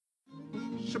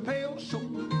Chappelle Show.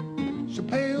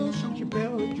 Chappelle Show.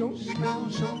 Chappelle Show. Chappelle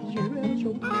Show. Chappelle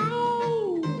Show.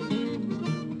 Ow!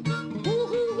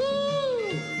 Woo-hoo-hoo!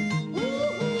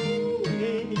 Woo-hoo!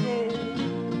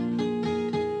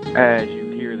 As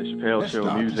you hear the Chappelle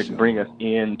Show music bring us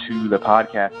into the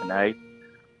podcast tonight,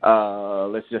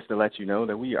 let's just to let you know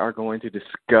that we are going to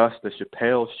discuss the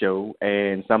Chappelle Show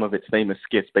and some of its famous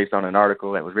skits based on an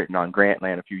article that was written on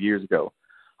Grantland a few years ago.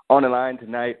 On the line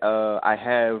tonight, I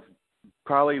have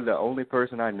probably the only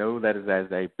person I know that is as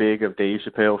a big of Dave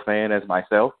Chappelle fan as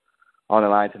myself. On the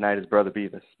line tonight is Brother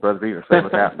Beavis. Brother Beavis, say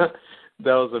what's happening.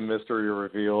 That was a mystery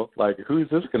reveal. Like, who's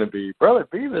this going to be? Brother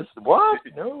Beavis? What?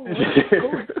 No.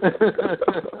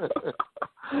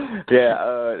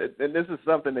 Yeah, and this is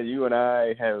something that you and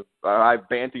I I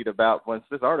bantied about once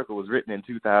this article was written in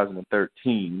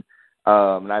 2013.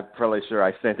 And I'm probably sure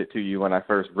I sent it to you when I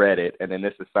first read it. And then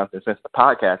this is something, since the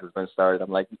podcast has been started, I'm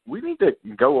like, we need to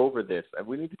go over this. And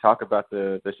we need to talk about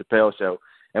the Chappelle Show.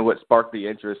 And what sparked the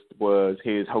interest was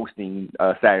his hosting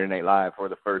Saturday Night Live for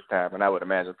the first time. And I would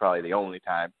imagine probably the only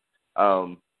time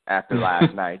after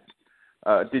last night.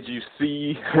 Did you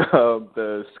see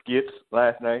the skits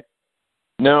last night?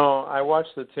 No, I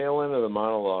watched the tail end of the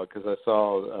monologue because I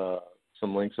saw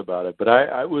some links about it. But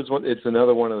it's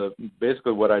another one of the,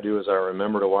 basically what I do is I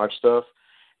remember to watch stuff,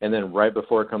 and then right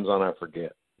before it comes on, I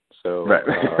forget. So, right.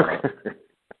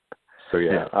 So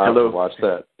yeah, I have to watch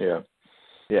that. Yeah.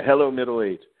 Yeah, hello, middle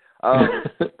age.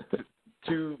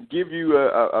 To give you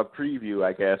a preview,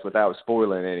 I guess, without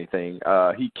spoiling anything,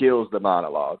 he kills the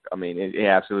monologue. I mean, he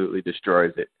absolutely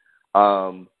destroys it.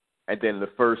 And then the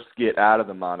first skit out of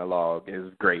the monologue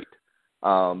is great.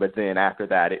 But then after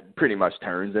that, it pretty much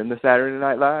turns into Saturday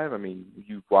Night Live. I mean,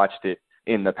 you've watched it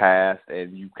in the past,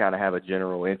 and you kind of have a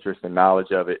general interest and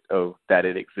knowledge of that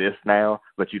it exists now,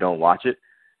 but you don't watch it.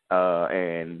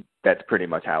 And that's pretty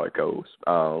much how it goes.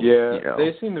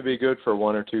 They seem to be good for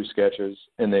one or two sketches,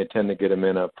 and they tend to get them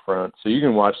in up front. So you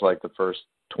can watch like the first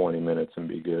 20 minutes and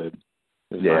be good,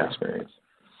 is my experience.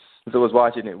 So I was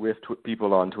watching it with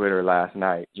people on Twitter last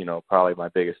night. You know, probably my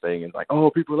biggest thing is like,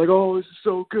 people are like, oh, this is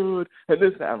so good. And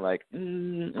this, I'm like, I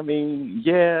mean,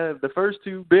 yeah, the first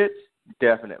two bits,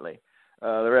 definitely.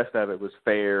 The rest of it was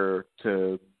fair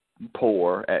to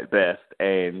poor at best.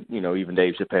 And, you know, even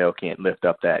Dave Chappelle can't lift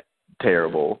up that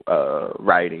terrible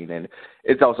writing. And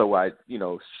it's also why, you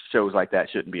know, shows like that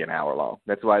shouldn't be an hour long.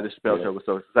 That's why the Chappelle Show was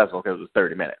so successful, because it was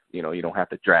 30 minutes. You know, you don't have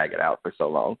to drag it out for so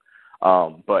long.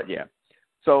 But, yeah.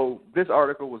 So this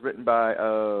article was written by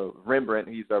Rembrandt.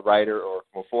 He's a writer, or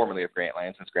formerly of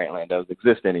Grantland, since Grantland doesn't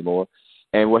exist anymore.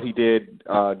 And what he did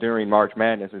during March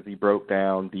Madness is he broke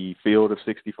down the field of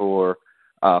 64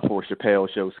 for Chappelle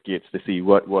Show skits to see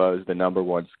what was the number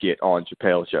one skit on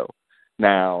Chappelle Show.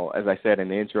 Now, as I said in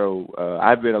the intro,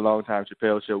 I've been a long-time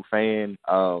Chappelle Show fan,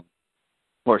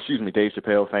 Dave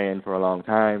Chappelle fan for a long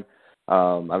time.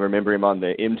 I remember him on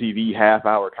the MTV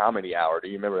half-hour comedy hour. Do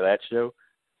you remember that show?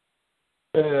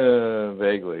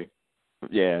 Vaguely.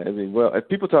 Yeah, I mean, well, if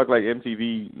people talk like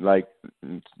MTV, like,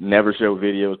 never show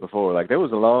videos before. Like, there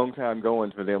was a long time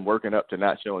going for them working up to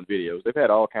not showing videos. They've had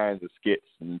all kinds of skits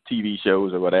and TV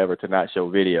shows or whatever to not show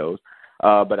videos.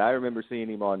 But I remember seeing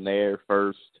him on there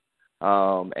first,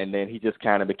 and then he just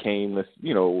kind of became this,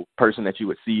 you know, person that you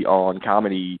would see on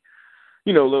comedy,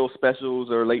 you know, little specials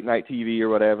or late night TV or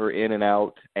whatever, in and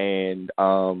out,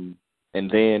 and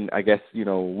then I guess, you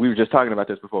know, we were just talking about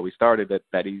this before we started,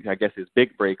 that he, I guess his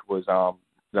big break was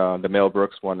the Mel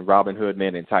Brooks one, Robin Hood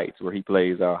Men in Tights, where he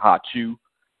plays Ha Chu.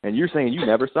 And you're saying you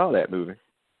never saw that movie.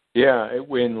 Yeah,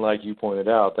 when, like you pointed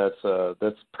out,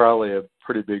 that's probably a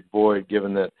pretty big void,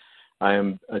 given that I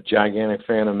am a gigantic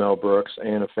fan of Mel Brooks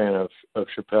and a fan of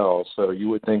Chappelle. So you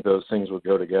would think those things would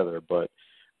go together, but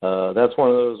that's one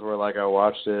of those where, like, I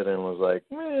watched it and was like,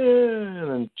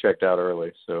 and then checked out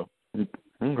early. So.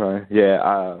 Okay.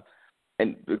 Yeah.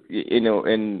 And, you know,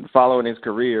 and following his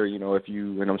career, you know,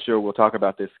 and I'm sure we'll talk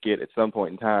about this skit at some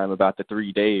point in time about the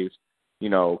 3 days, you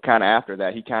know, kind of after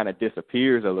that, he kind of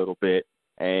disappears a little bit,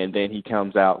 and then he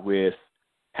comes out with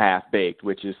Half Baked,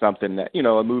 which is something that, you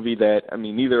know, a movie that, I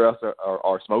mean, neither of us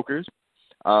are smokers.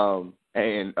 So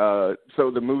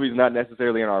the movie's not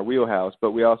necessarily in our wheelhouse, but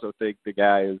we also think the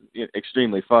guy is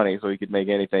extremely funny, so he could make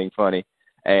anything funny.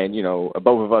 And, you know,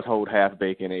 both of us hold Half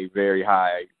Baked in a very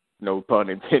high, no pun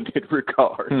intended,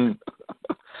 regard.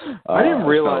 I didn't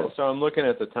realize, so I'm looking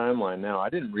at the timeline now, I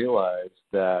didn't realize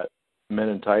that Men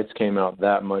in Tights came out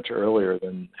that much earlier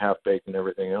than Half Baked and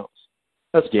everything else.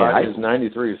 That's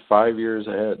 93 is 5 years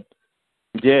ahead.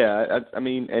 Yeah, I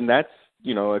mean, and that's,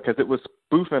 you know, because it was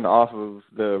spoofing off of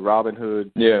the Robin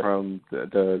Hood from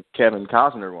the Kevin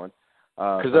Costner one.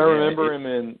 Because I remember him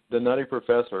in The Nutty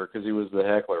Professor, because he was the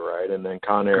heckler, right? And then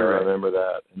Con Air, correct. I remember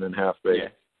that, and then Half Baked. Yeah.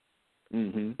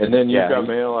 Mm-hmm. And then You've Got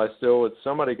Mail. If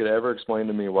somebody could ever explain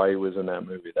to me why he was in that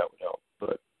movie, that would help.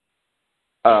 But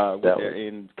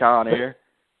in Con Air?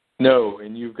 No,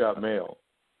 in You've Got Mail.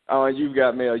 Oh, You've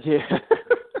Got Mail, yeah.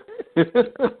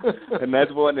 And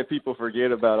that's one that people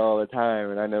forget about all the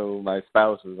time. And I know my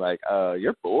spouse was like,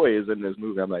 your boy is in this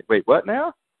movie. I'm like, wait, what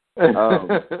now?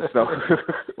 So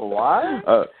why?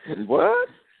 What?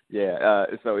 Yeah.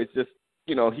 So it's just,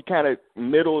 he kind of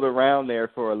middled around there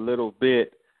for a little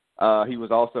bit. He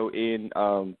was also in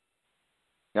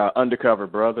Undercover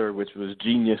Brother, which was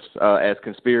genius as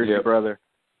conspiracy brother.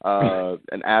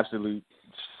 An absolute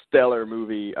stellar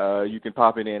movie. You can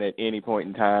pop it in at any point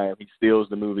in time. He steals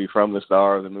the movie from the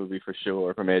star of the movie for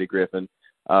sure, from Eddie Griffin.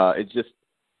 It's just,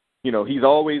 he's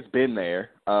always been there.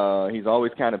 He's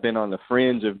always kind of been on the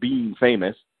fringe of being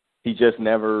famous. He just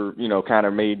never, kind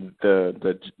of made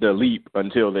the leap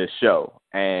until this show.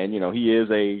 And, he is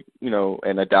an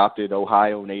adopted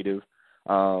Ohio native,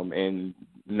 and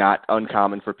not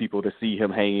uncommon for people to see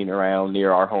him hanging around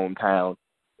near our hometown,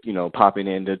 popping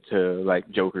into like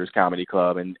Joker's Comedy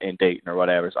Club and Dayton or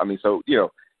whatever. So, I mean,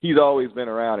 he's always been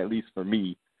around, at least for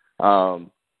me. And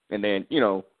then,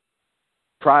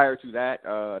 prior to that,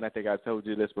 and I think I've told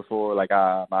you this before, like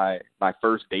my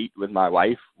first date with my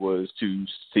wife was to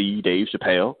see Dave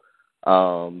Chappelle.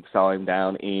 Saw him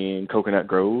down in Coconut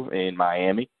Grove in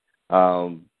Miami.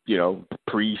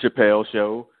 Pre-Chappelle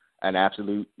show, an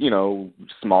absolute,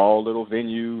 small little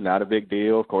venue, not a big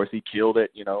deal. Of course, he killed it,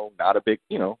 not a big,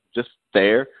 just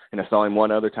there. And I saw him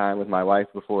one other time with my wife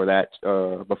before that,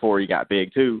 before he got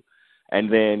big too.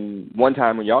 And then one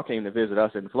time when y'all came to visit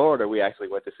us in Florida, we actually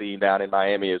went to see him down in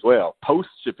Miami as well,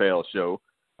 post-Chappelle show.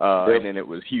 And then it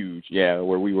was huge,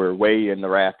 where we were way in the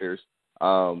rafters.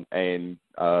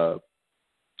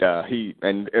 He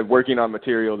working on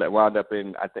material that wound up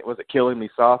in, I think, was it Killing Me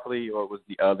Softly, or was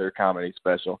the other comedy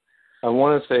special? I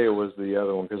want to say it was the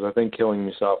other one, because I think Killing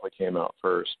Me Softly came out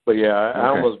first. But yeah, I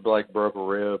almost broke a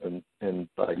rib and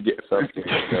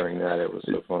suffocated during that. It was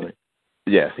so funny.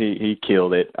 Yeah, he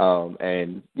killed it.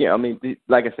 And I mean,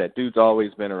 like I said, dude's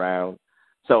always been around.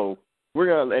 So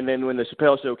and then when the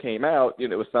Chappelle show came out,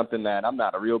 it was something that I'm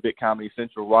not a real big Comedy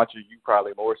Central watcher. You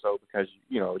probably more so because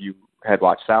you had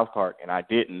watched South Park and I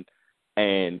didn't.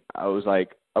 And I was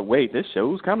like, oh, wait, this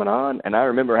show's coming on? And I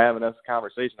remember having this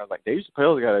conversation. I was like, Dave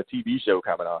Chappelle's got a TV show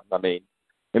coming on. I mean,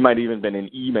 it might even been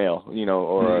an email,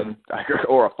 or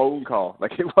a phone call.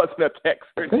 Like, it wasn't a text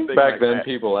or anything. I think back like then that.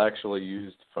 people actually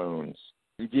used phones.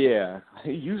 Yeah,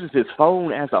 he uses his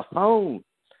phone as a phone.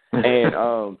 And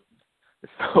I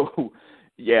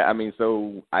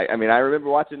remember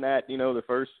watching that, the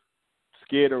first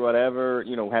skit or whatever,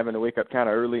 having to wake up kind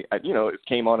of early. It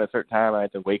came on at a certain time. I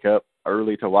had to wake up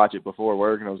early to watch it before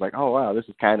work, and I was like, oh, wow, this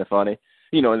is kind of funny.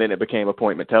 And then it became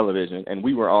appointment television, and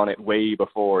we were on it way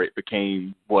before it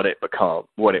became what it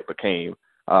became.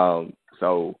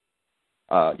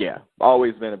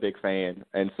 Always been a big fan.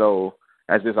 And so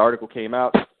as this article came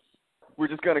out, we're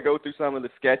just going to go through some of the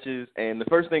sketches. And the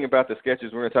first thing about the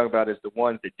sketches we're going to talk about is the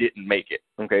ones that didn't make it.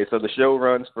 Okay, so the show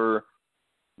runs for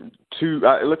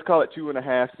let's call it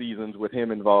 2.5 seasons with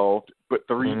him involved, but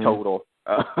 3 total.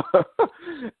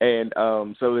 And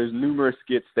so there's numerous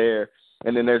skits there.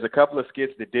 And then there's a couple of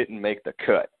skits that didn't make the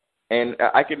cut. And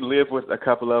I could live with a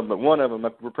couple of them, but one of them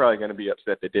we're probably going to be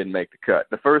upset that didn't make the cut.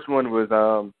 The first one was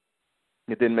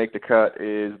it didn't make the cut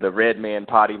is the Red Man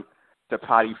Potty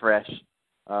Fresh.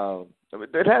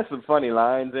 It has some funny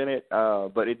lines in it,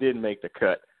 but it didn't make the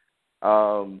cut.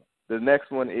 The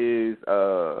next one is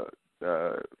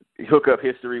Hookup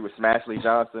History with Smashley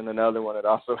Johnson, another one that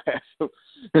also has some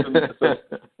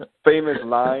famous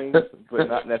lines, but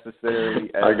not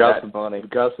necessarily funny.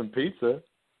 Got some pizza.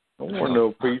 I don't want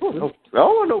no pizza. I don't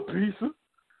want no pizza.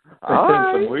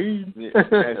 And some weed.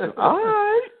 All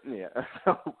right. Yeah.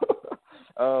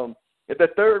 The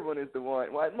third one is the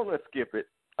one. Well, I'm going to skip it.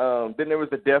 Then there was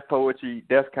the Def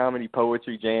Comedy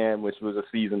Poetry Jam, which was a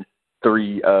season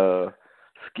 3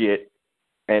 skit.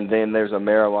 And then there's a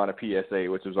Marijuana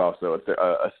PSA, which was also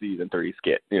a season 3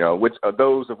 skit.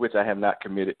 Those of which I have not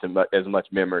committed to as much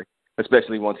memory,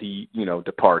 especially once he,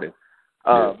 departed.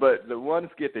 But the one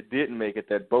skit that didn't make it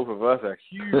that both of us are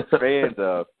huge fans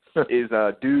of is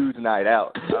Dude's Night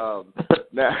Out.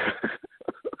 Now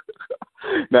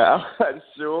I'm not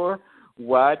sure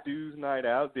why Dude's Night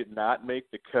Out did not make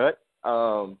the cut.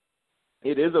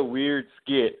 It is a weird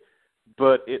skit,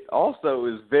 but it also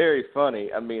is very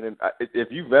funny. I mean, if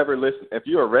you've ever listened, if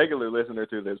you're a regular listener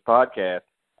to this podcast,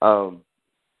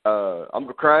 I'm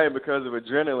crying because of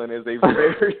adrenaline is a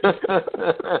very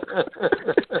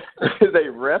is a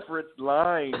reference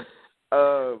line.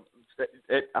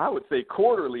 I would say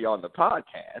quarterly on the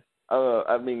podcast.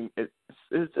 I mean, it's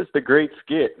just a great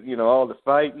skit. You know, all the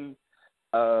fighting.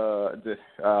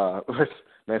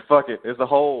 Man, fuck it. It's a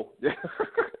hole.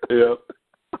 Yep.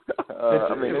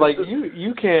 I mean, like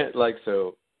you can't like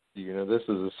so. You know, this is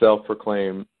a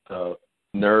self-proclaimed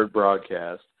nerd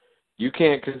broadcast. You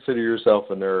can't consider yourself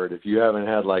a nerd if you haven't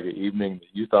had like an evening that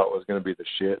you thought was going to be the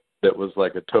shit that was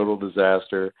like a total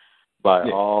disaster by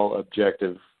all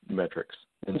objective metrics.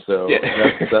 And so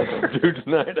that's what we do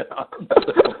tonight.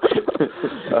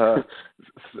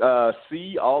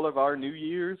 See all of our New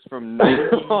Years from 90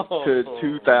 to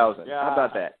 2000. Yeah. How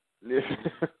about that?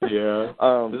 Yeah.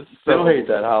 Still hate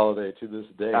that holiday to this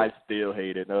day. I still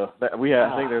hate it. I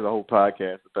think there's a whole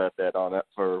podcast about that on that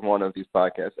for one of these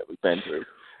podcasts that we've been through.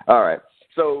 All right.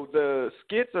 So the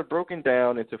skits are broken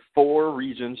down into 4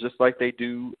 regions, just like they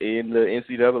do in the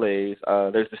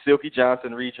NCAAs. There's the Silky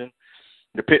Johnson region,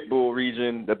 the Pitbull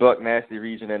region, the Buck Nasty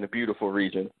region, and the Beautiful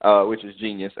region, which is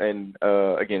genius. And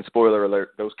again, spoiler alert: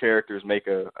 those characters make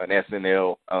an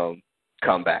SNL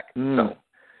comeback. So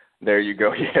there you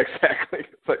go. Yeah, exactly.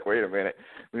 It's like, wait a minute,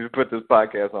 we need to put this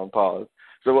podcast on pause.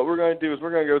 So what we're going to do is we're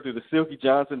going to go through the Silky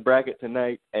Johnson bracket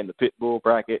tonight and the Pitbull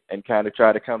bracket and kind of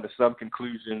try to come to some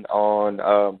conclusion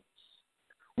on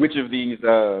which of these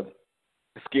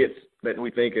skits that we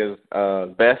think is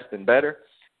best and better.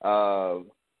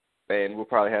 And we'll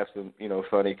probably have some,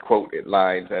 funny quoted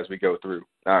lines as we go through.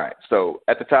 All right. So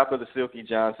at the top of the Silky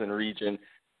Johnson region,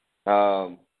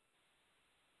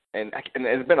 and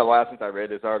it's been a while since I read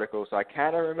this article, so I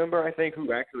kind of remember, I think,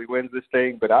 who actually wins this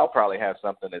thing. But I'll probably have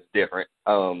something that's different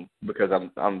because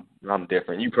I'm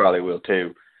different. You probably will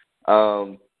too.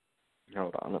 Hold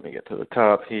on, let me get to the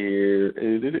top here.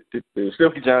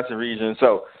 Silky Johnson region.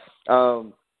 So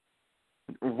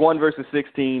 1 versus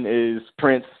 16 is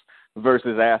Prince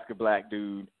versus Ask a Black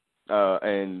Dude,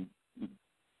 and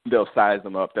they'll size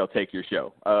them up. They'll take your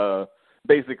show.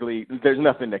 Basically, there's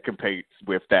nothing that competes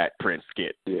with that Prince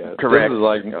skit. Yeah, correct. This is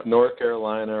like North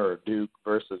Carolina or Duke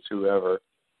versus whoever.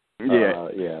 Yeah,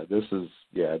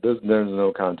 There's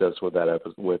no contest with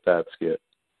that skit.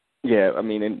 Yeah, I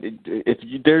mean,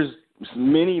 there's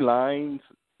many lines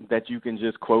that you can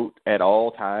just quote at all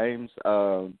times,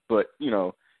 but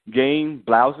game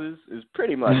blouses is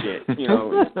pretty much it.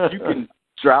 You can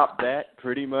drop that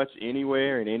pretty much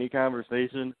anywhere in any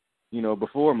conversation.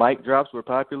 Before mic drops were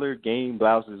popular, game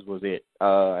blouses was it.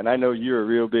 And I know you're a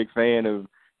real big fan of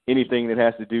anything that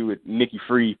has to do with Nikki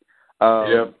Free.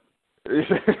 Yep.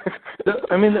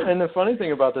 I mean, and the funny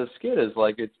thing about this skit is,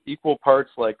 like, it's equal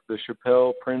parts like the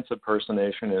Chappelle Prince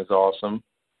impersonation is awesome,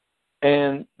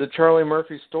 and the Charlie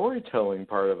Murphy storytelling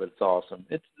part of it's awesome.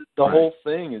 It's the whole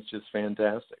thing is just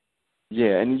fantastic.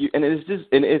 Yeah, and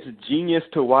it's genius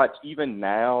to watch even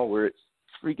now, where it's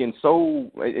freaking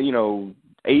so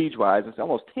age-wise, it's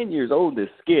almost 10 years old, this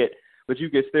skit, but you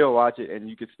can still watch it and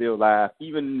you can still laugh,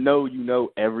 even though you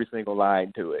know every single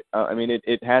line to it. I mean,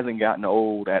 it hasn't gotten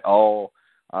old at all.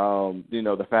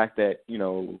 The fact that,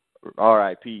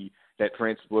 R.I.P., that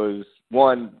Prince was,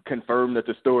 1, confirmed that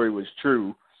the story was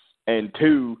true, and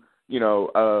 2, he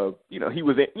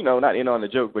was, not in on the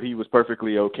joke, but he was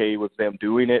perfectly okay with them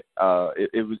doing it.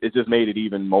 It just made it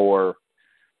even more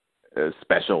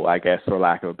special, I guess, for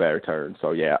lack of a better term.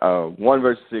 So, 1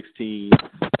 versus 16,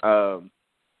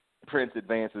 Prince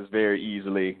advances very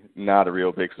easily. Not a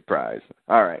real big surprise.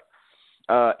 All right.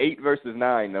 8 versus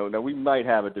 9, though. Now, we might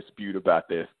have a dispute about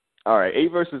this. All right,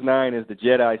 8 versus 9 is the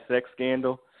Jedi sex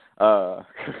scandal.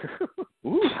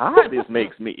 Ooh, hot this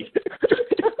makes me.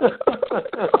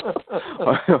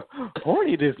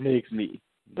 Horny this makes me.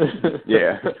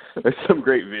 Yeah, there's some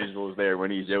great visuals there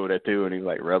when he's Yoda too, and he's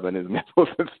like rubbing his nipples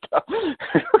and stuff.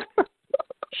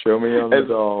 Show me on the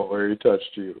doll where he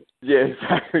touched you. Yeah,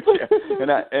 exactly. Yeah.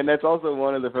 And that's also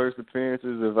one of the first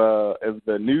appearances of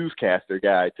the newscaster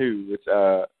guy too, which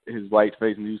his white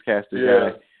faced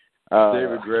newscaster guy,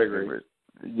 David Gregory.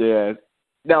 Yeah.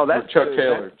 No, that's Chuck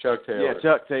Taylor. Chuck Taylor. Yeah,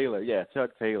 Chuck Taylor. Yeah,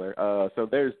 Chuck Taylor. So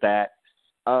there's that.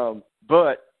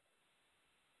 But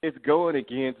it's going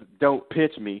against Don't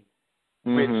Pitch Me,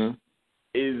 which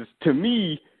is, to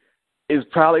me, is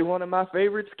probably one of my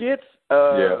favorite skits.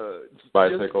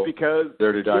 Bicycle. Just because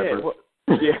Dirty Diaper.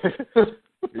 Yeah.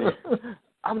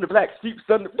 I'm the black sheep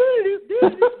son.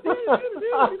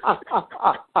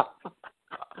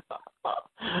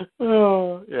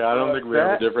 Oh, yeah, I don't think we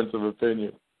have a difference of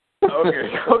opinion.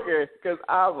 Okay, because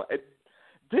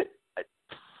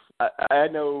I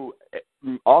know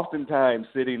oftentimes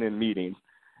sitting in meetings,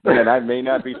 And I may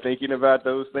not be thinking about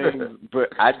those things, but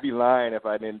I'd be lying if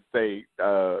I didn't say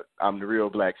I'm the real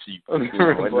black sheep.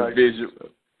 Black visual,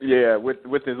 yeah, with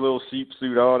his little sheep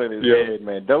suit on and his head,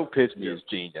 man. Don't Pitch Me is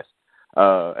genius.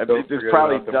 It's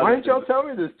probably why didn't y'all tell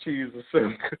me this cheese was so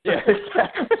good? Yeah,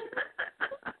 exactly.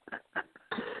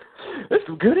 It's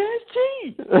some good ass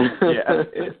cheese.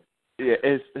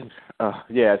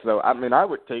 So I mean, I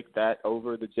would take that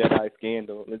over the Jedi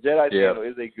Scandal. The Jedi Scandal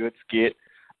is a good skit,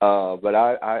 but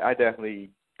I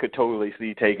definitely could totally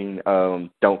see taking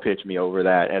Don't Pitch Me over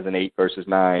that as an 8 versus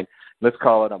 9. Let's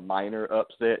call it a minor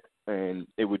upset, and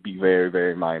it would be very,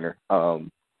 very minor.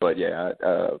 But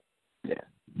the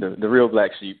real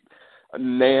black sheep,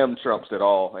 Nam trumps it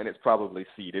all, and it's probably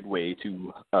seated way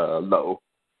too low.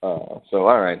 So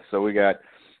all right, so we got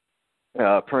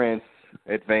Prince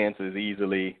advances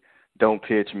easily. Don't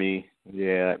Pitch Me.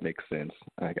 Yeah, that makes sense.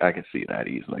 I can see that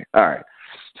easily. All right.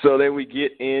 So then we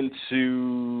get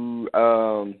into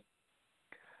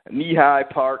Knee-High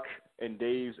Park and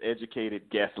Dave's educated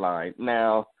guest line.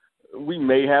 Now, we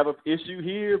may have an issue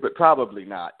here, but probably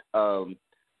not.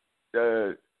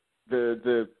 The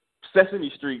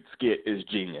Sesame Street skit is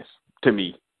genius to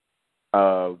me.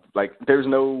 There's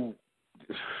no...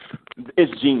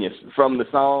 It's genius. From the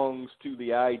songs to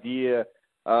the idea.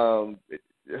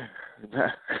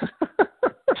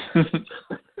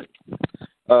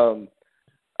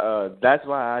 That's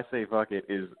why I say "Fuck It"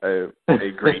 is a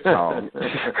great song.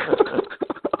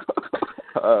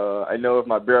 I know if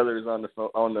my brother is on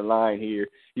the line here,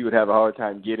 he would have a hard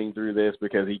time getting through this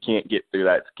because he can't get through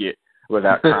that skit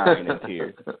without crying in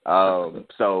tears.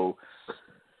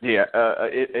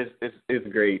 It's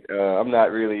great. I'm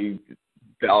not really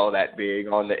all that big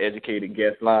on the educated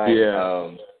guest line. Yeah.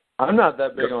 I'm not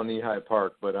that big on Knee-High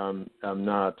Park, but I'm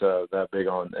not that big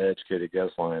on the educated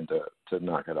guest line to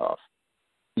knock it off.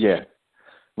 Yeah.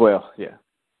 Well, yeah.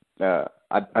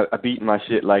 I beat my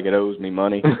shit like it owes me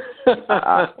money.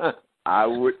 I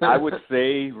would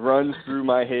say runs through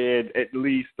my head at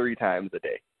least 3 times a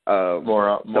day. More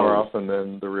often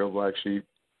than the real black sheep.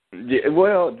 Yeah,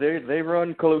 well, they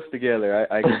run close together.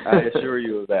 I assure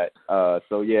you of that.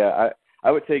 I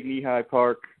would take Knee-High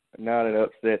Park. Not an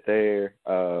upset there.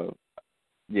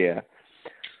 Yeah.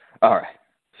 All right.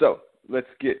 So let's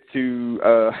get to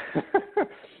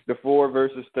the 4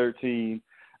 versus 13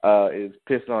 is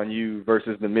Piss on You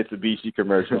versus the Mitsubishi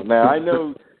commercial. Now, I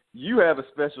know you have a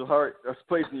special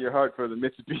place in your heart for the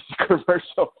Mitsubishi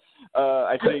commercial.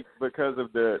 I think because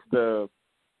of the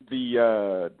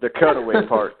cutaway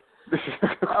part.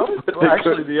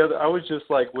 I was just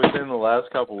like within the last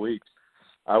couple of weeks.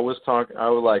 I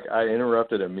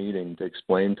interrupted a meeting to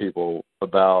explain people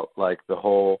about like the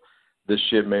whole this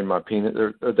shit made my penis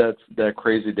or that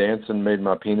crazy dancing made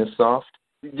my penis soft.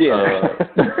 Yeah.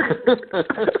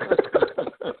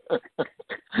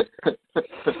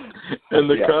 And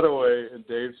the cutaway and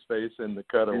Dave's face in the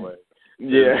cutaway.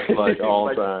 Yeah. Like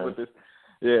all time.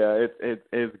 Yeah,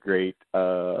 it's great.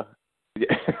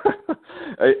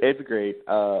 It's great.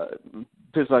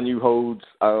 Piss on You holds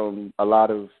a lot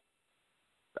of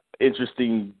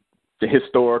interesting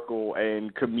historical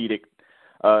and comedic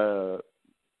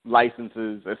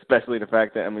licenses, especially the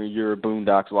fact that you're a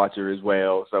Boondocks watcher as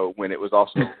well. So when it was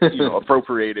also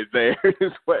appropriated there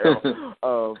as well,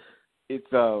 it's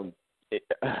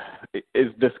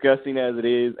disgusting as it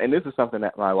is. And this is something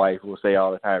that my wife will say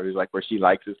all the time. Is like where she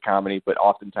likes his comedy, but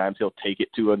oftentimes he'll take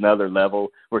it to another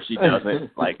level where she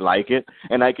doesn't like it.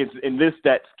 And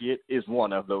that skit is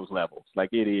one of those levels.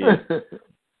 Like it is,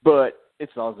 but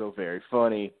it's also very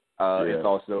funny. It's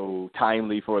also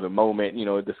timely for the moment.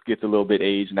 The skit's a little bit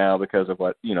aged now because of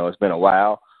what it's been a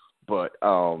while. But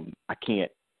I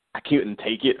couldn't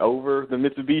take it over the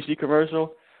Mitsubishi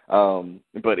commercial.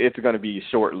 But it's going to be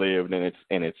short-lived and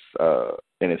it's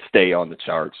stay on the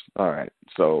charts. All right,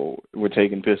 so we're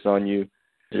taking Piss on You.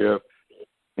 Yep.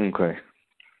 Okay.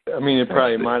 It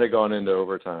probably might have gone into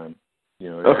overtime.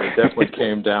 It definitely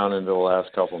came down into the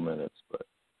last couple minutes, but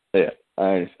yeah.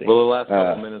 I understand. Well, the last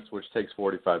couple minutes, which takes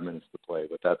 45 minutes to play,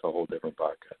 but that's a whole different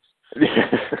podcast.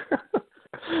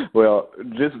 Well,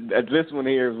 this one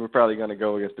here, we're probably going to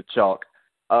go against the chalk.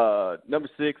 Number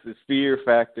 6 is Fear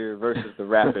Factor versus the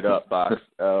Wrap It Up box.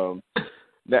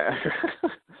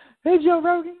 Hey, Joe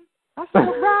Rogan, I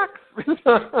smell rocks.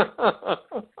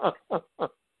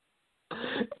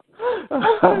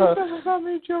 About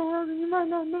me, Joe Rogan, you might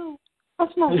not know. I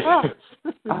smell rocks.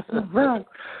 I smell rocks.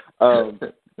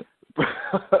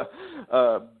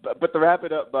 But the Wrap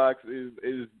It Up box is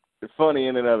funny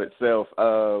in and of itself.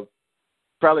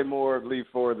 Probably more, I believe,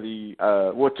 for the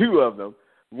 2 of them.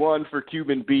 One for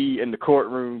Cuban B in the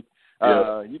courtroom,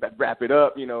 You better wrap it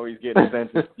up. You know, he's getting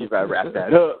sentenced. You better wrap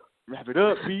that up. Wrap it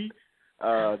up, B.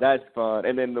 That's fun.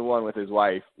 And then the one with his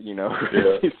wife, you know,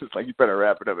 he's just like, you better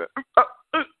wrap it up.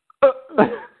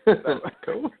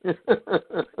 Cool.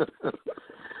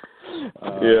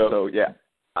 So, yeah.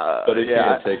 But he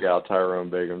can't take out Tyrone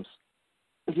Biggums.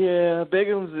 Yeah,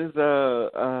 Biggums is,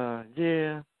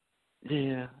 yeah.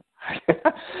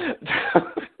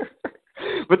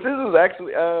 But this is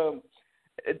actually,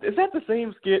 is that the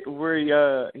same skit where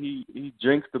he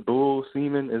drinks the bull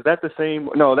semen? Is that the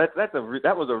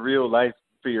that was a real life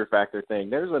Fear Factor thing.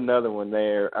 There's another one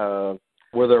there.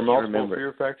 Were there multiple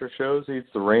Fear Factor shows? He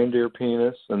eats the reindeer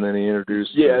penis, and then he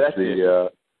introduced the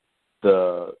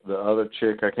other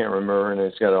chick. I can't remember her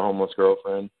name. She's got a homeless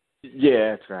girlfriend.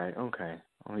 Yeah, that's right. Okay.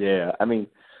 Yeah, I mean,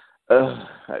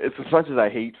 it's as much as I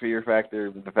hate Fear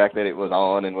Factor, the fact that it was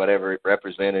on and whatever it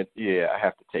represented, yeah, I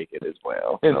have to take it as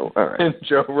well. And, so, all right. And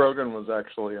Joe Rogan was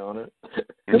actually on it.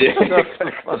 Yeah, that's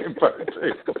the funny part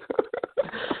too.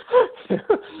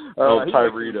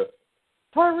 Tyrita.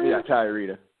 Yeah,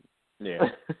 Tyrita. Yeah.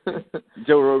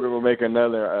 Joe Rogan will make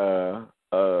another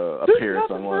appearance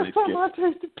on one of these skits. I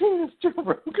tasted penis, Joe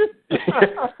Rogan.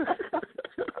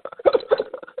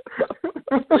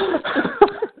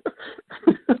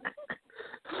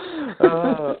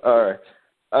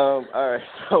 All right.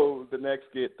 So the next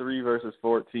skit, 3 versus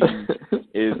 14,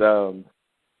 is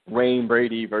Wayne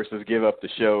Brady versus Give Up the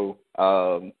Show.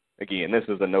 Again, this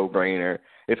is a no-brainer.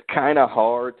 It's kind of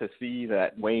hard to see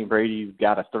that Wayne Brady's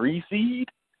got a 3 seed.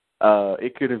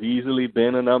 It could have easily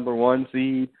been a number 1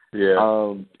 seed.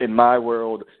 Yeah. In my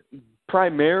world,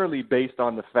 primarily based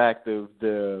on the fact of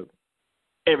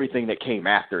everything that came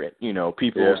after it. You know,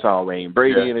 people saw Wayne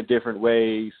Brady in a different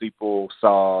way. People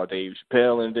saw Dave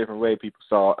Chappelle in a different way. People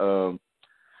saw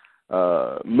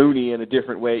Mooney in a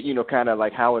different way. You know, kind of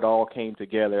like how it all came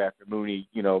together after Mooney,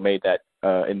 you know, made that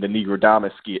in the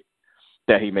Negrodamus skit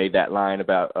that he made that line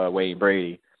about Wayne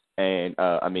Brady. And,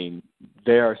 I mean,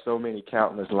 there are so many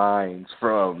countless lines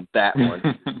from that one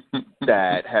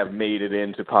that have made it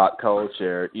into pop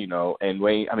culture, you know. And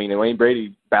Wayne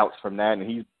Brady bounced from that, and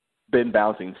he's been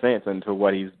bouncing since into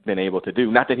what he's been able to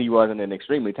do. Not that he wasn't an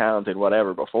extremely talented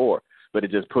whatever before, but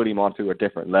it just put him onto a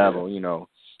different level, you know.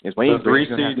 Is Wayne the 3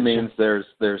 seed means there's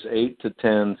 8 to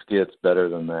 10 skits better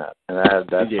than that, and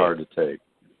that's hard to take.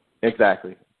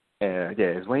 Exactly.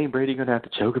 Is Wayne Brady gonna have to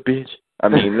choke a bitch? I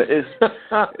mean, it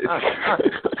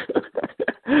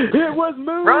was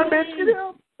Mooney. Run, bitch, get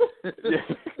out.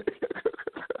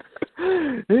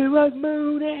 It was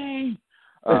Mooney.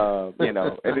 You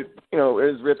know, and it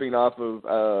was ripping off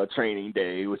of Training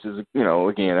Day, which is, you know,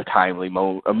 again a timely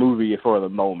a movie for the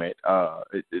moment.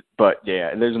 But yeah,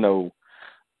 and there's no,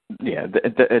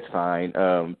 it's fine.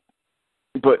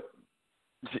 But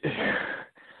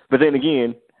then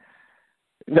again,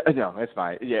 no, it's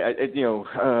fine. Yeah,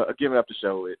 giving up the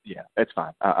show, it's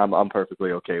fine. I'm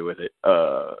perfectly okay with it.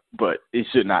 But it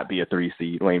should not be a 3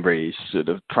 seed. Wayne Brady should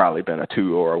have probably been a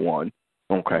 2 or a 1.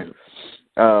 Okay.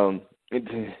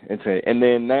 And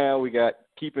then now we got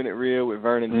Keeping It Real with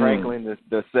Vernon Franklin,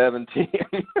 the 17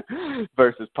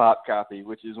 versus Pop Copy,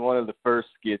 which is one of the first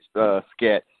skits from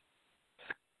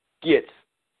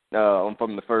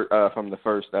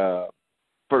the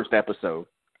first episode.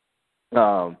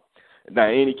 Now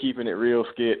any Keeping It Real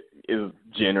skit is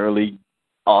generally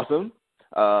awesome,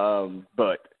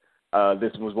 but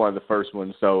this was one of the first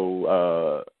ones,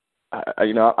 so.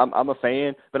 I'm a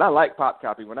fan, but I like Pop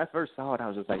Copy. When I first saw it, I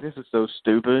was just like, this is so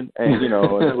stupid. And, it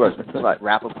was like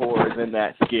Rappaport is in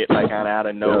that skit, like kind of out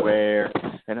of nowhere.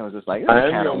 And I was just like, I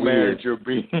am kind of your weird. manager,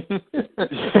 B.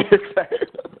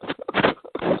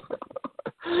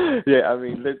 Yeah, I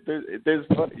mean, there's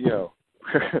fun,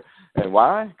 and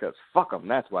why? Because fuck them,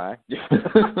 that's why.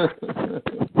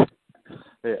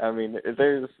 Yeah, I mean,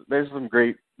 there's some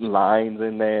great lines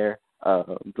in there.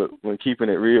 But when Keeping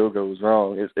It Real goes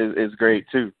wrong, it's great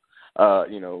too.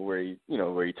 Where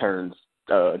he turns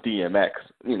DMX,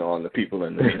 on the people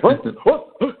in the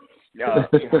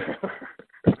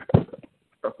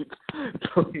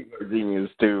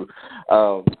Genius too.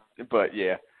 But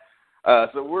yeah.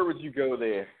 So where would you go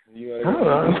there?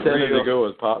 I'm tending to go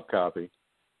with Pop Copy.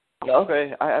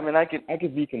 Okay, I mean I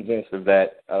could be convinced of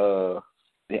that.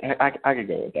 I could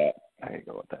go with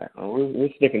that. We're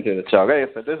sticking to the chalk. Like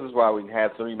I said, this is why we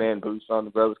have 3-man booths on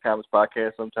the Brothers Comics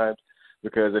podcast sometimes,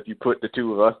 because if you put the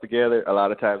two of us together, a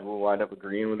lot of times we'll wind up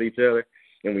agreeing with each other,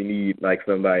 and we need like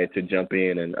somebody to jump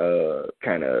in and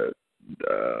kind of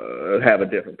have a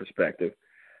different perspective.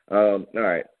 All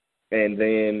right, and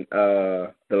then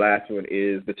the last one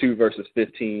is the 2 versus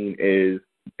 15 is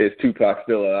is Tupac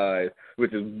Still Alive,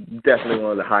 which is definitely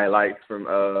one of the highlights from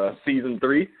season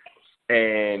 3,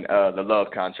 and the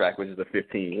Love Contract, which is the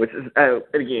 15, which is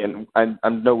again, I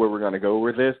know where we're gonna go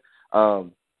with this.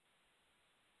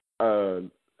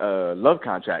 Love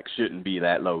Contract shouldn't be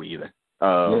that low either.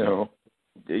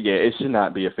 Yeah, it should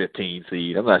not be a 15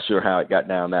 seed. I'm not sure how it got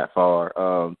down that far.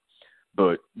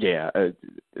 But Tupac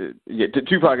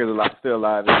is Still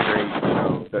Alive is great. You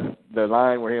know, the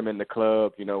line where him in the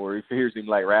club, you know, where he hears him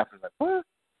like rapping, like what?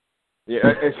 Yeah,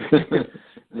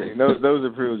 those are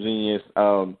pretty genius.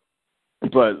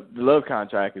 But the Love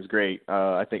Contract is great.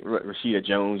 I think Rashida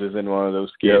Jones is in one of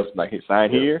those skits. Yep. Like, sign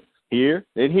here,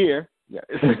 and here. Yeah,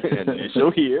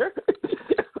 initial here.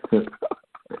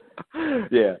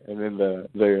 Yeah, and then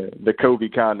the Kobe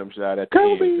condom shot at the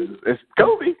end. It's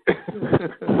Kobe.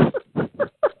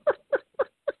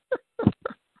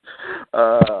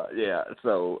 Yeah.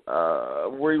 So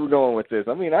where are you going with this?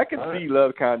 I mean, I can see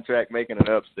Love Contract making an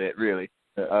upset, really.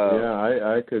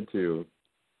 I could too.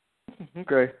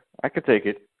 Okay, I could take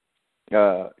it.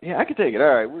 Yeah, I could take it.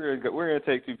 All right, we're gonna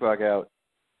take Tupac out.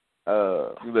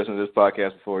 You listened to this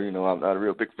podcast before, you know I'm not a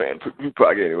real big fan of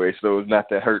Tupac anyway, so it's not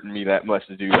that hurting me that much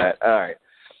to do that. All right.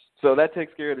 So that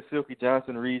takes care of the Silky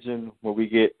Johnson region, where we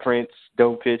get Prince,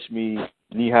 Don't Pitch Me,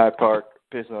 Knee High Park,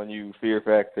 Piss on You, Fear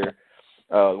Factor,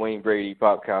 Wayne Brady,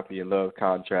 Pop Copy, and Love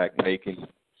Contract making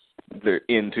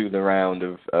into the round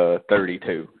of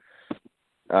 32.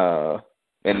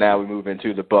 And now we move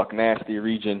into the Buck Nasty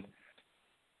region.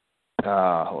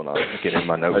 Hold on, let me get in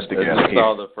my notes together. I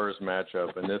saw the first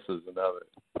matchup, and this is another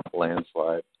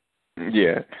landslide.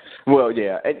 Yeah. Well,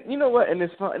 yeah. And you know what? And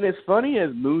as funny as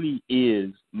Mooney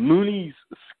is, Mooney's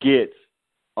skits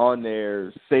on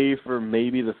there, save for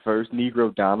maybe the first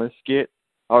Negro Dama skit,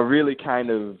 are really kind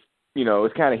of, you know,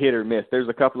 it's kind of hit or miss. There's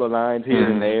a couple of lines here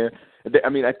and there. I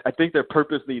mean, I think they're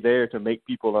purposely there to make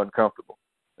people uncomfortable,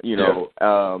 you know,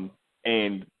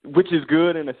 and which is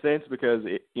good in a sense because,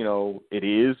 it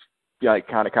is, like,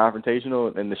 kind of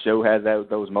confrontational, and the show has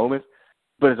those moments.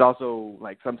 But it's also,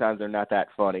 like, sometimes they're not that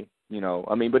funny, you know.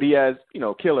 I mean, but he has,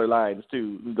 killer lines,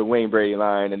 too. The Wayne Brady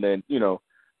line, and then,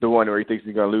 the one where he thinks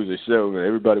he's going to lose his show.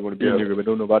 Everybody want to be a nigga, but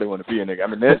don't nobody want to be a nigga. I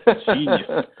mean, that's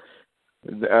genius.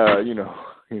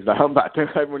 He's like, I'm about to,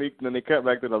 when they cut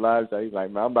back to the live show, he's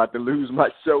like, man, I'm about to lose my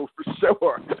show for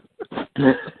sure.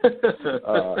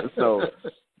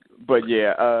 But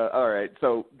yeah, all right.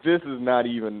 So this is not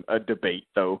even a debate,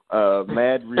 though.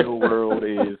 Mad Real World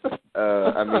is,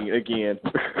 I mean, again,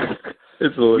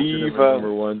 it's a legitimate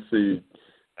number one seed.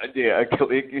 Yeah,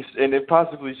 and it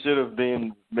possibly should have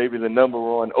been maybe the number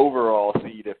one overall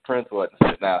seed if Prince wasn't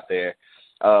sitting out there.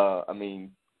 I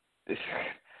mean,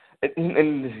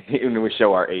 and we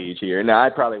show our age here. Now, I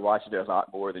probably watched it a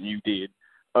lot more than you did.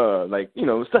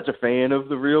 Such a fan of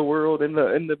the Real World in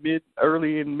the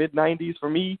early and mid 90s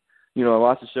for me. I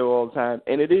watch the show all the time,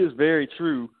 and it is very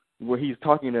true where he's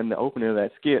talking in the opening of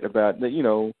that skit about that,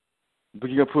 but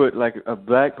you're gonna put like a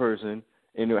black person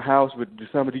in a house with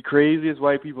some of the craziest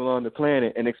white people on the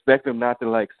planet and expect them not to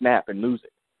like snap and lose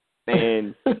it,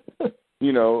 and and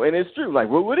it's true. Like,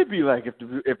 what would it be like if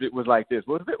it was like this?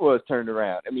 What if it was turned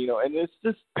around? I mean, and it's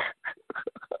just,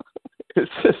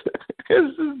 it's just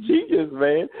genius,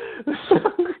 man.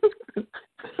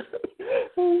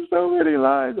 So many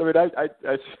lines. I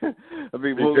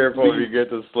mean, be careful if you get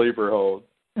the sleeper hold.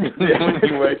 When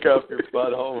you wake up, your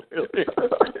butthole really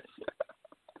hurts.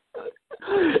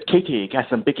 Katie got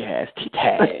some big ass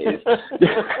titties.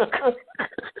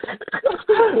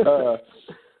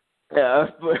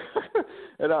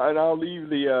 And I'll leave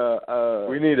the.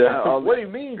 We need a. What do you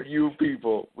mean, you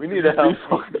people? We need to help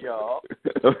y'all.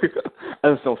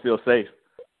 I just don't feel safe.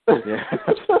 Yeah.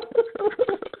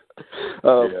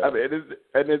 I mean,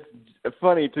 it's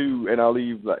funny too, and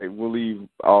we'll leave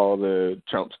all the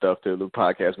Trump stuff to the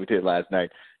podcast we did last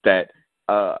night. That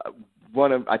I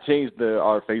changed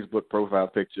our Facebook profile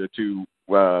picture to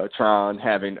Tron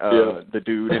having the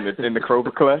dude in the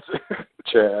Kroger clutch,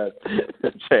 Chad.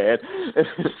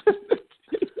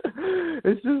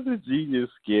 It's just a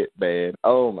genius skit, man.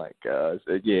 Oh my gosh,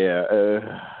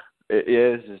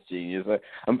 it's just genius.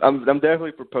 I'm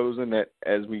definitely proposing that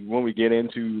when we get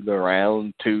into the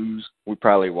round twos, we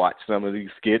probably watch some of these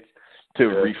skits to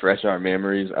refresh our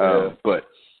memories. But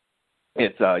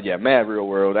it's Mad Real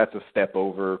World. That's a step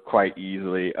over quite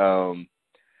easily.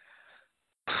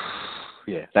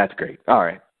 Yeah, that's great. All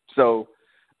right, so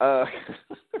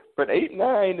but 8,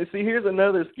 9. See, here's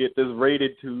another skit that's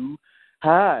rated too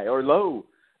high or low.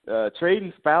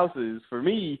 Trading Spouses for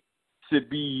me should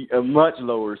be a much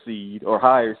lower seed or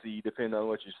higher seed, depending on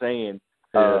what you're saying.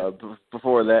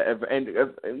 before that,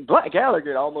 and Black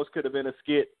Gallagher almost could have been a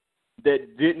skit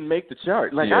that didn't make the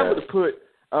chart. Like I would have put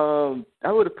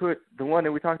the one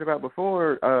that we talked about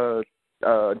before,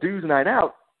 Dude's Night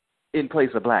Out, in place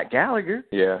of Black Gallagher.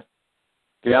 Yeah,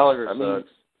 Gallagher sucks,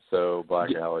 so Black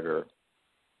Gallagher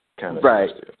kind of right.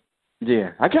 sucks too.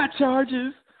 Yeah, I got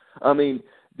charges. I mean,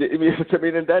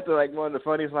 and that's like one of the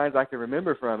funniest lines I can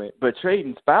remember from it. But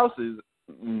trading spouses,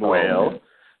 well,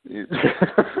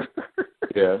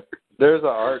 yeah. There's an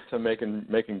art to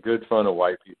making good fun of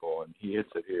white people, and he hits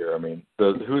it here. I mean,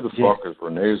 who the fuck is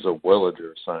Renee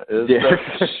Zellweger?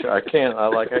 I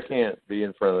can't be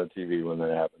in front of the TV when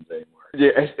that happens anymore.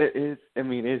 Yeah,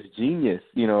 it's genius.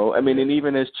 You know, I mean, and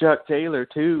even as Chuck Taylor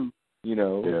too. You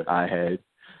know, I had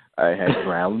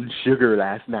brown sugar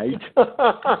last night,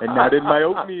 and not in my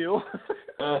oatmeal.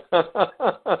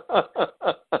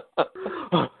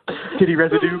 Kitty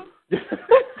residue.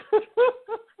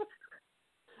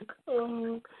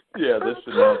 Yeah, this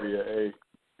should not be an 8.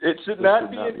 It should not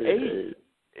be an 8.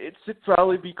 It should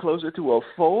probably be closer to a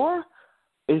 4.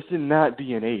 It should not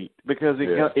be an 8 because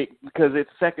because it's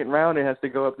second round. It has to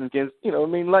go up against, you know, I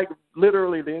mean, like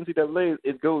literally the NCAA,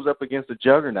 it goes up against a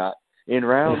juggernaut in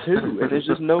round 2, and there's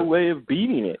just no way of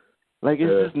beating it. Like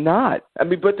it's just not. I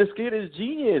mean, but the skit is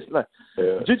genius. Like,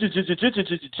 good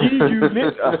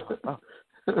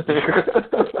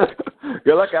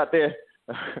luck out there.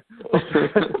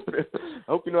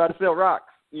 Hope you know how to sell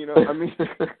rocks. You know, I mean,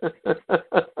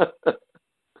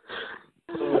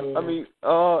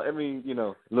 I mean, you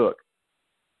know, look,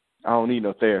 I don't need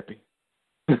no therapy.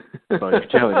 But if you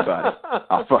tell anybody,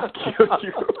 I'll fucking kill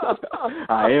you.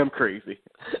 I am crazy.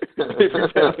 If you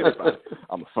tell anybody,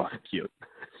 I'm a fucking kill you.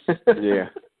 Yeah.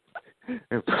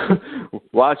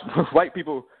 Watch white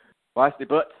people wash their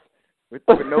butts with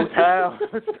no towel,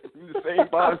 the same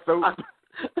bar of soap.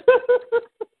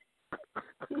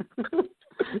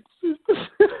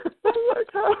 Like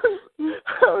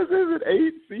how is this an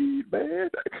 8 seed, man?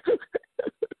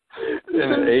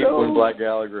 And an 8 when Black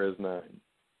Gallagher is 9.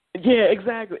 Yeah,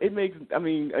 exactly. It makes. I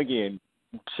mean, again,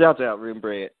 shout out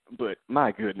Rembrandt, but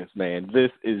my goodness, man,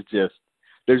 this is just.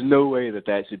 There's no way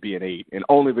that should be an 8, and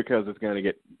only because it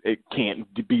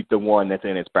can't beat the one that's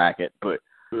in its bracket. But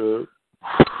oh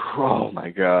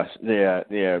my gosh, yeah,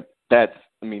 that's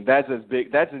as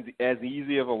big. That's as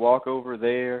easy of a walkover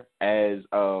there as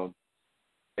the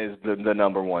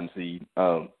number 1 seed.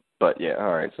 But yeah,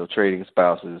 all right. So Trading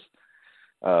Spouses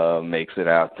makes it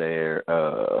out there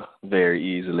very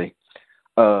easily.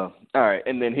 All right,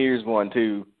 and then here's one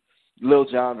too. Lil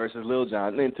Jon versus Lil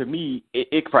Jon. And to me,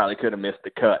 it probably could have missed the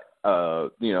cut.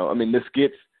 You know, I mean, the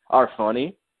skits are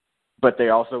funny, but they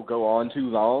also go on too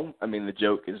long. I mean, the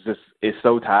joke is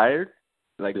so tired.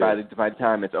 Like by the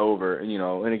time it's over, and you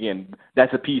know, and again,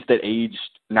 that's a piece that aged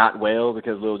not well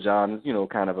because Lil Jon is, you know,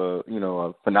 kind of a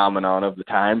phenomenon of the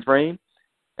time frame.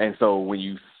 And so when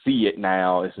you see it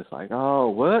now, it's just like, oh,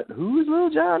 what? Who is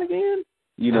Lil Jon again?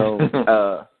 You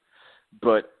know,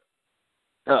 but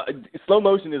Slow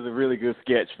Motion is a really good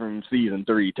sketch from season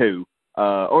 3 too.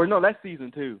 Or no, that's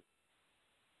season 2.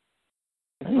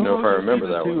 I don't know if I remember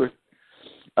that one.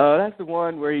 That's the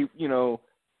one where he, you know,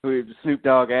 where Snoop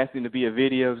Dogg asked him to be a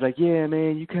video. He's like, yeah,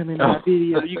 man, you come in my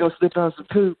video, you gonna slip on some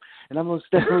poop, and I'm gonna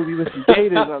step over you with some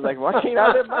gators. And I'm like, why can't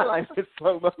I live my life in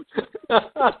slow motion?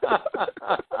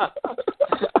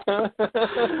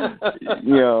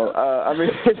 You know, I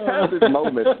mean, it has its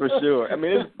moments for sure. I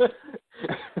mean,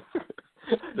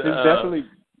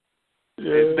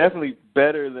 it's definitely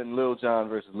better than Lil Jon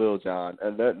versus Lil Jon,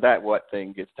 and that what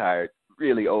thing gets tired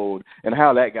really old, and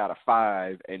how that got a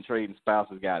 5 and Trading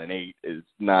Spouses got an 8 is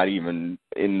not even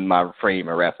in my frame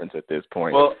of reference at this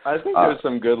point. Well, I think there's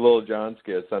some good Lil Jon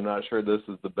skits. I'm not sure this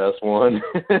is the best one.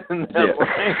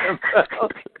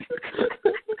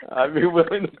 I'd be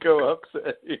willing to go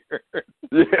upset here.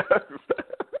 Yeah.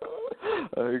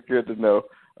 Good to know.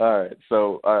 All right,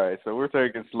 so we're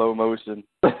taking Slow Motion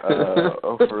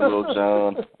for Lil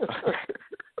Jon.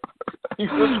 You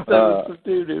said there's some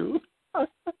doo-doo.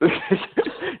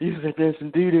 You said there's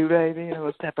some doo-doo, baby, and I'm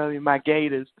going to step over my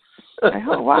gators. Like,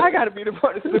 oh, why I got to be the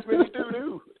one to slip in the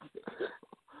doo-doo?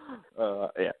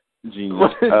 Yeah,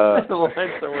 genius. The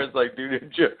line somewhere is like, doo-doo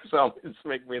jokes always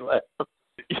make me laugh.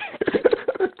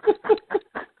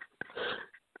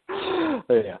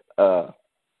 Yeah. All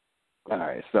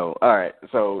right.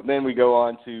 So then we go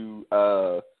on to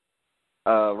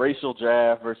Racial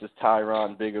Draft versus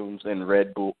Tyron Biggums and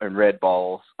Red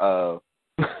Balls.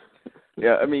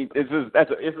 Yeah, I mean it's a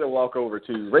walkover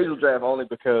too. Racial Draft only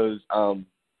because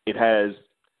it has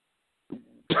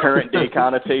current day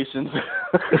connotations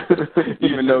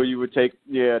Even though you would take,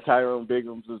 Tyrone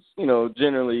Biggums is,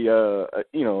 generally, a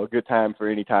good time for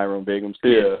any Tyrone Biggums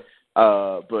kid. Yeah.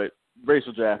 But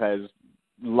Racial Draft has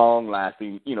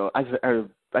long-lasting,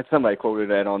 somebody quoted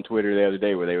that on Twitter the other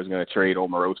day where they was going to trade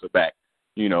Omarosa back,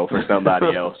 for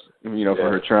somebody else, for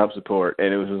her Trump support.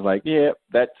 And it was just like,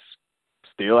 that's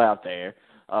still out there.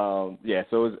 So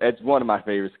it's one of my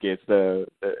favorite skits.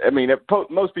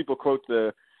 Most people quote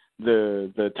the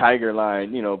Tiger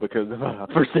line, because of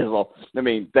for sizzle. I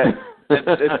mean,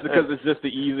 it's because it's just the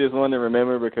easiest one to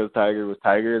remember because Tiger was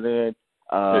Tiger then.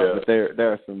 But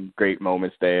there are some great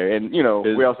moments there, and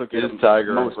we also get his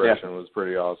Tiger impression was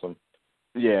pretty awesome.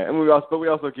 Yeah, and we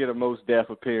also get a Mos Def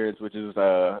appearance, which is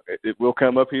it will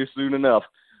come up here soon enough.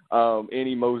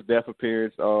 Any Mos Def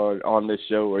appearance on this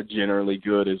show are generally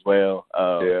good as well.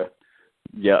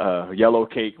 Yellow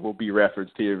Cake will be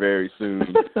referenced here very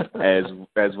soon, as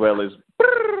well as.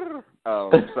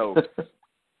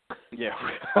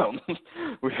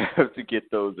 We have to get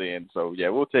those in. So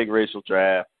we'll take Racial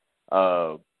Draft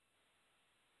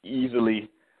easily.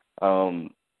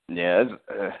 That's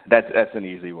an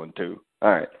easy one too. All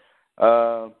right.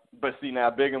 But see, now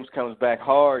Biggums comes back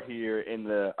hard here in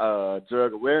the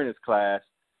drug awareness class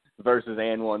versus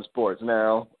AND1 Sports.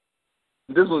 Now,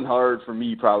 this one's hard for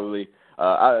me probably.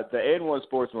 The AND1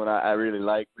 Sports one I really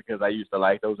like because I used to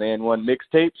like those AND1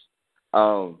 mixtapes.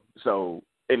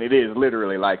 And it is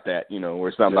literally like that,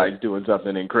 where somebody's doing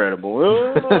something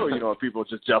incredible. People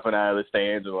just jumping out of the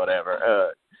stands or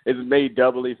whatever. It's made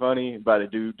doubly funny by the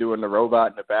dude doing the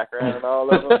robot in the background and all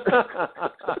of them.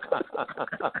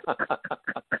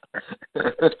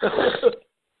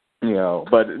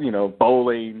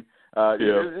 Bowling.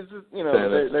 It's just,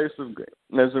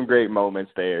 there's some great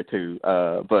moments there too.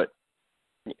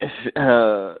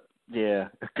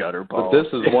 Gutter ball. But this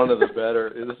is one of the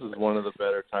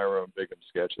better Tyrone Biggums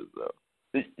sketches, though.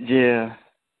 Yeah.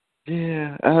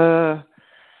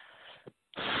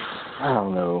 I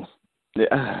don't know.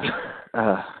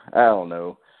 I don't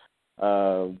know.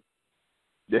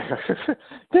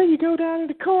 Then you go down in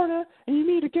the corner and you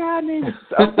meet a guy named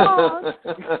Bond.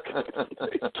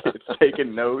 Kids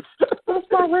taking notes. That's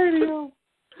my radio.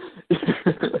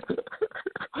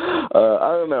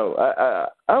 I don't know.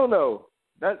 I don't know.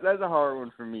 That's a hard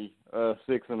one for me.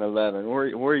 6 and 11. Where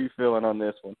are you feeling on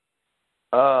this one?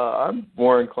 I'm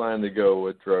more inclined to go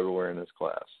with drug awareness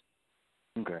class.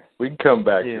 Okay. We can come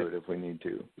back to it if we need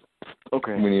to.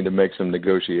 Okay. We need to make some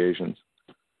negotiations.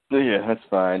 Yeah, that's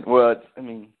fine. Well,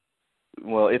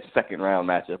 its second round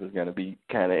matchup is going to be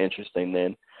kind of interesting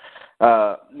then.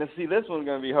 Let's see, this one's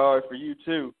going to be hard for you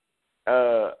too.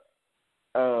 But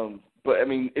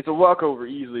it's a walkover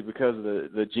easily because of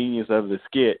the genius of the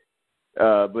skit.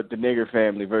 But the Nigger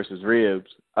Family versus Ribs.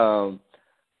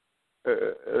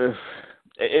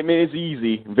 It's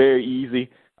easy, very easy.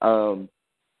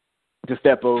 To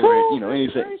step over it,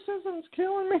 anything. Racism's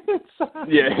killing me inside.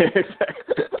 Yeah,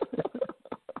 exactly.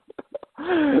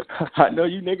 I know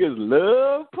you niggas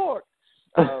love pork.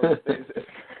 It's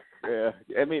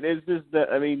just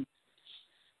that.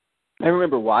 I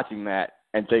remember watching that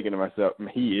and thinking to myself,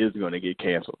 he is going to get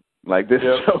canceled. Like, this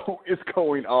show is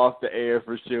going off the air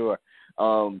for sure.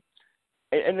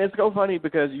 And it's so funny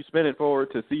because you spin it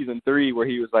forward to season 3 where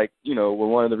he was like,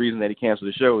 one of the reasons that he canceled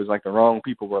the show is like the wrong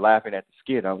people were laughing at the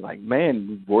skit. I was like,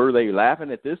 man, were they laughing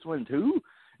at this one too?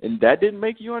 And that didn't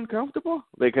make you uncomfortable?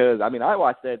 Because, I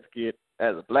watched that skit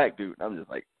as a black dude. I'm just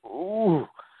like, ooh,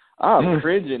 I'm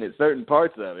cringing at certain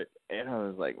parts of it. And I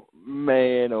was like,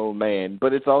 man, oh man.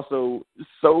 But it's also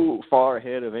so far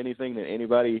ahead of anything that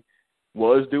anybody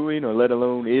was doing or let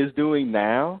alone is doing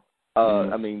now.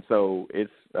 So it's,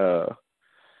 I'll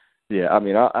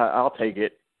take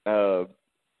it.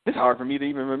 It's hard for me to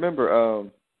even remember.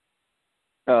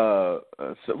 So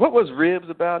what was Ribs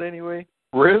about anyway?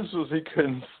 Ribs was it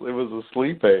was a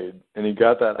sleep aid, and he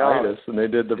got that itis, and they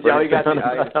did the breakdown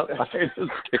of that itis.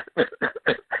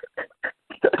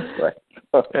 Right.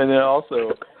 And then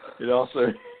also, it's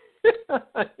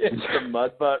a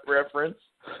mud butt reference.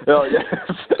 Oh yeah.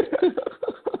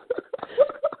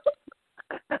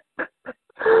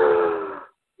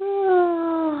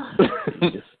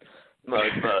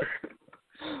 Mud butt.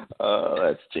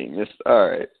 That's genius. All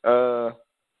right.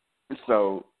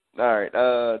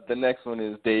 The next one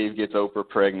is Dave gets Oprah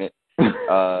pregnant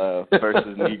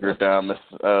versus Negrodamus.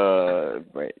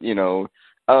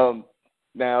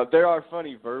 Now there are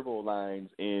funny verbal lines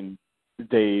in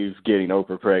Dave getting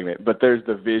Oprah pregnant, but there's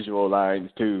the visual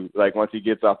lines too. Like once he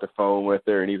gets off the phone with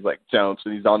her and he's like jumps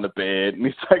and he's on the bed and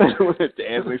he's like doing a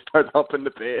dance and he starts humping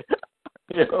the bed.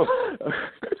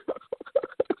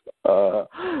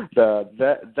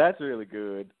 That's really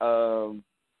good.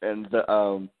 And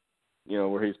the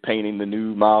where he's painting the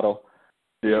new model.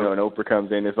 You know, and Oprah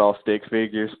comes in, it's all stick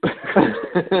figures.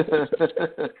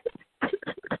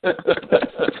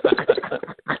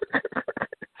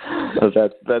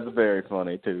 That's very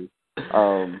funny too.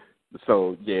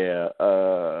 So yeah,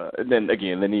 and then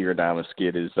again, the Negrodamus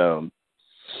skit is again,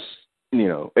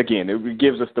 it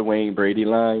gives us the Wayne Brady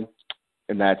line,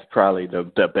 and that's probably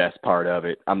the best part of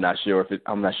it. I'm not sure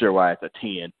why it's a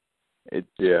 10. It's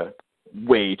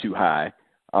way too high.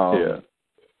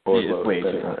 It's way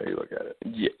too high. You look at it.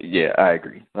 Yeah, I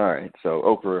agree. All right, so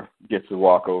Oprah gets to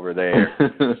walk over there.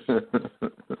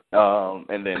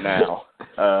 And then now,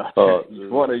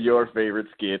 one of your favorite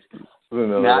skits.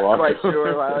 Not quite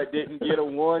sure why it didn't get a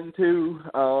 1, 2.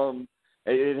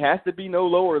 It has to be no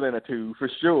lower than a 2 for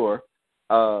sure.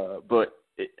 But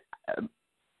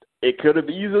it could have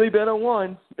easily been a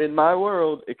 1 in my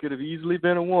world. It could have easily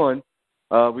been a 1.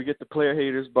 We get the Player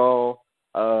Haters Ball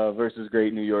versus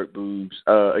Great New York Boobs.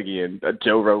 Again,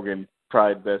 Joe Rogan,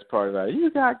 probably the best part about it.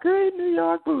 You got great New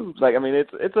York boobs. Like, I mean,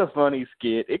 it's a funny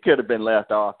skit. It could have been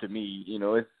left off to me. You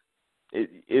know,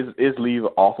 it's leave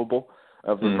offable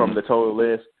from the total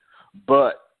list,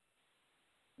 but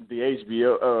the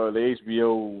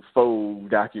HBO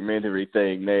faux documentary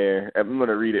thing there. I'm going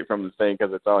to read it from the thing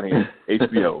because it's on here.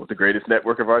 HBO, the greatest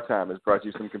network of our time, has brought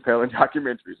you some compelling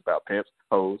documentaries about pimps,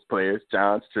 hoes, players,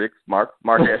 Johns, tricks,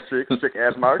 Mark-ass tricks,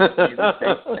 trick-ass Marks,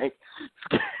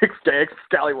 skags,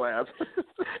 scallywags.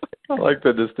 I like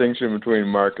the distinction between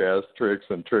Mark-ass tricks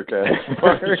and trick-ass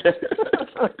Marks.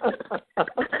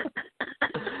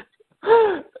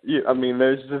 Yeah, I mean,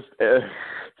 there's just...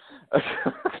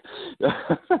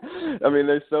 I mean,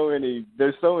 there's so many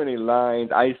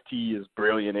lines. Ice-T is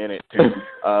brilliant in it too.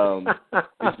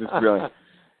 It's just brilliant.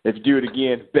 If you do it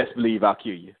again, best believe I'll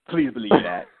kill you. Please believe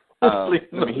that. I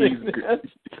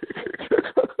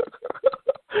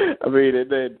mean,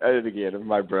 and again, if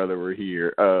my brother were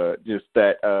here, just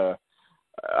that.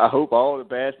 I hope all the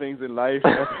bad things in life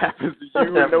happens to you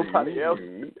and nobody else.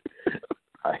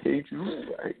 I hate you.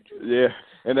 Yeah.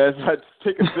 And as I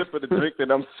take a sip of the drink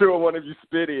that I'm sure one of you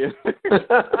spit in.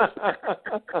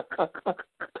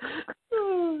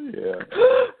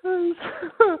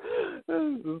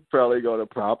 This is probably going to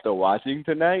prompt a watching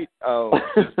tonight,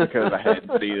 just because I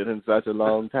hadn't seen it in such a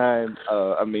long time.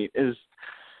 I mean,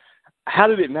 how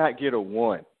did it not get a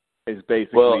 1? Is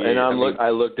basically I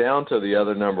look down to the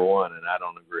other number 1, and I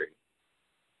don't agree.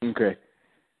 Okay.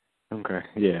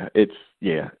 Yeah.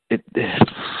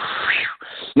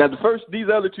 Now these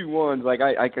other 2 ones, like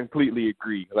I completely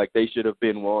agree. Like they should have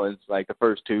been 1s. Like the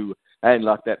first 2, I hadn't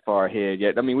looked that far ahead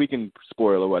yet. I mean, we can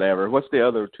spoil or whatever. What's the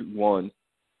other 2 1s?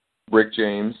 Rick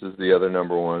James is the other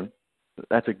number 1.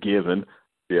 That's a given.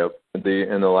 Yep. And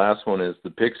the last one is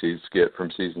the Pixies skit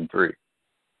from season 3.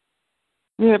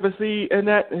 Yeah, but see, and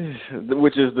that,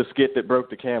 which is the skit that broke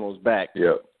the camel's back.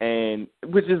 Yep. And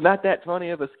which is not that funny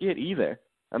of a skit either.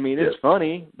 I mean, it's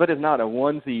funny, but it's not a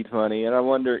 1 seed funny. And I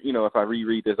wonder, if I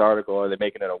reread this article, are they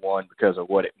making it a 1 because of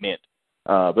what it meant?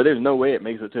 But there's no way it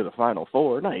makes it to the Final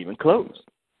Four. Not even close.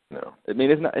 No. I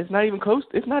mean, it's not even close.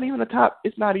 It's not even a top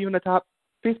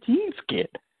 15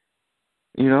 skit.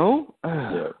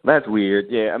 That's weird.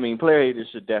 Yeah, I mean, Player Haters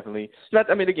should definitely.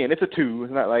 Again, it's a 2.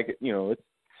 It's not like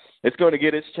it's going to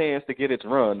get its chance to get its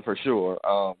run for sure.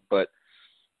 But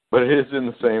it is in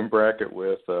the same bracket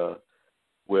with the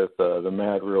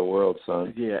Mad Real World,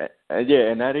 son. Yeah,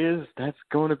 and that's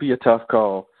going to be a tough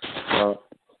call.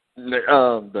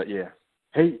 But yeah,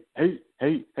 hey,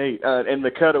 and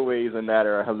the cutaways in that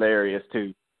are hilarious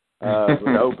too. With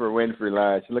the Oprah Winfrey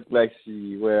line, she looked like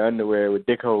she wear underwear with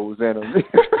dick holes in them.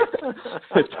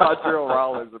 Dontrell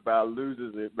Rollins about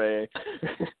loses it, man.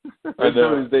 And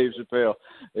so is Dave Chappelle.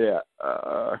 Yeah,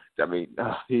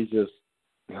 he's just.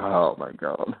 Oh, my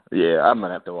God. Yeah, I'm going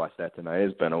to have to watch that tonight.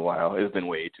 It's been a while. It's been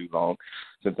way too long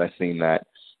since I've seen that.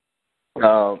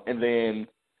 And then,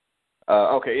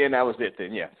 and that was it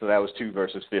then. Yeah, so that was 2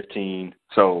 versus 15.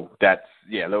 So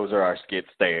those are our skits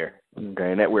there.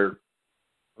 Okay, and that we're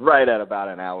right at about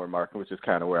an hour mark, which is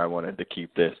kind of where I wanted to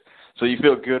keep this. So you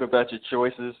feel good about your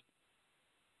choices?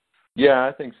 Yeah,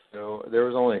 I think so. There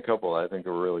was only a couple I think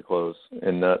were really close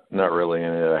and not really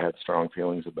any that I had strong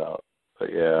feelings about.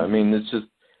 But yeah, I mean, it's just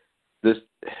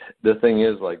the thing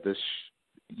is, like, this,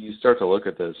 you start to look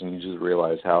at this and you just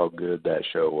realize how good that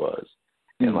show was.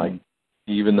 And like,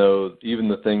 even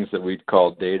the things that we'd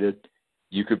call dated,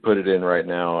 you could put it in right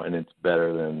now and it's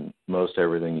better than most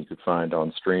everything you could find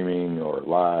on streaming or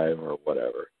live or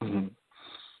whatever. Mm-hmm.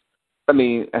 I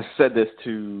mean, I said this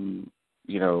to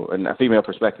and a female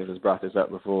perspective has brought this up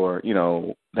before,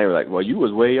 they were like, well, you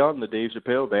was way on the Dave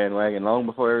Chappelle bandwagon long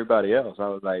before everybody else. I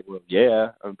was like, well,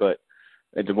 yeah, but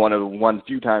it's one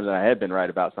few times that I had been right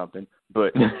about something.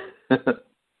 But,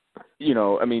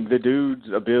 the dude's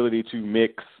ability to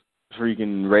mix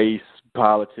freaking race,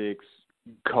 politics,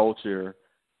 culture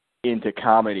into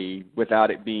comedy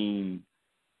without it being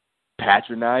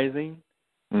patronizing,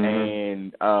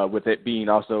 and with it being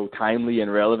also timely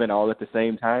and relevant all at the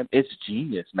same time, it's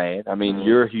genius, man. I mean,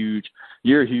 you're a huge,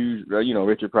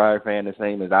 Richard Pryor fan, the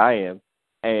same as I am,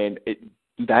 and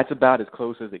that's about as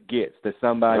close as it gets to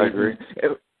somebody,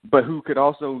 but who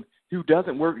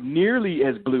doesn't work nearly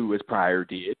as blue as Pryor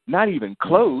did, not even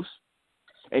close,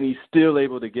 and he's still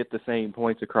able to get the same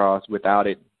points across without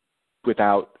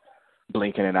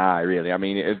blinking an eye, really. I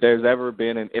mean, if there was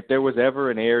ever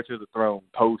an heir to the throne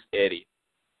post Eddie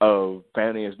of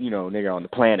funniest, nigga on the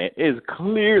planet, is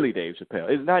clearly Dave Chappelle.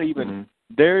 It's not even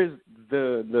there's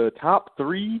the top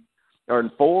 3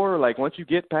 or 4. Like once you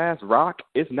get past Rock,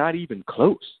 it's not even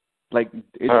close. Like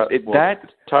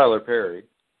Tyler Perry,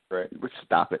 right?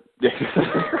 Stop it.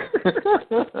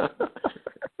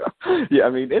 Yeah, I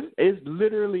mean it's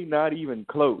literally not even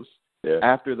close. Yeah.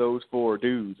 After those 4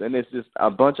 dudes, and it's just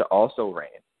a bunch of also ran.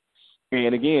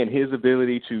 And again, his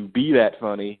ability to be that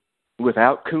funny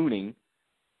without cooning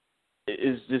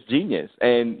is just genius.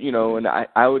 And and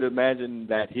I would imagine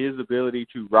that his ability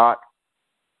to rock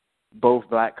both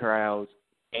black crowds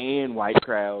and white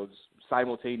crowds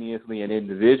simultaneously and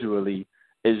individually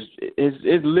is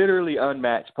literally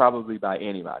unmatched probably by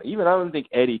anybody. Even I don't think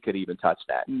Eddie could even touch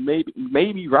that.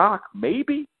 Maybe Rock,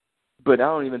 maybe. But I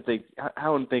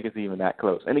don't think it's even that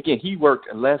close. And again, he worked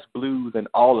less blue than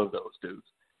all of those dudes.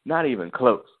 Not even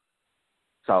close.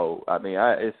 So, I mean,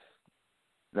 I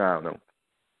don't know.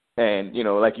 And,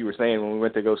 like you were saying, when we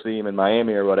went to go see him in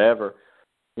Miami or whatever,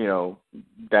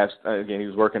 that's, again, he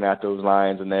was working out those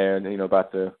lines in there and,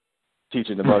 about the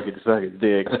teaching the monkey to suck his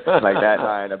dick. Like that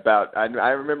line about, I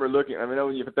remember looking, I've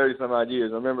known you for 30-some odd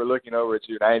years. I remember looking over at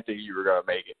you, and I didn't think you were going to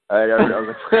make it. I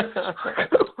was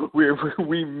like,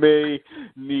 we may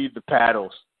need the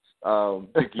paddles to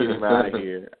get him out of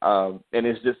here. And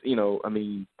it's just,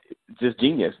 just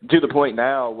genius. To the point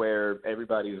now where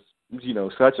everybody's,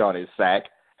 such on his sack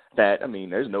that,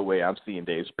 there's no way I'm seeing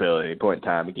Dave Chappelle at any point in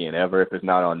time again ever if it's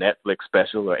not on Netflix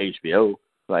special or HBO.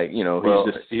 Like,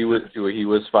 he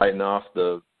was fighting off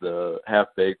the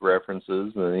half-baked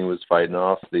references, and then he was fighting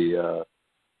off the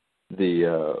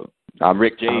I'm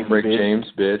Rick James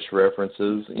bitch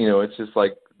references. It's just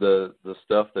like the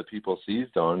stuff that people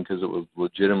seized on because it was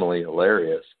legitimately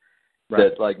hilarious. Right.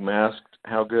 That like masked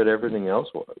how good everything else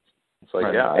was. It's like,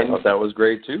 I thought that was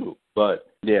great too, but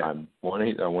I want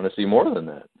to see more than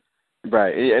that.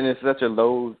 Right, and it's such a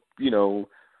low,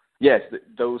 yes,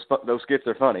 those skits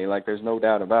are funny. Like, there's no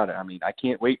doubt about it. I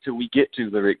can't wait till we get to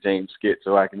the Rick James skit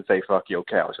so I can say "fuck your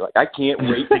couch." Like, I can't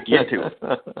wait to get to it.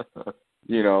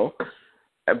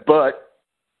 But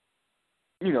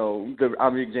the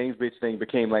I'm Rick James bitch thing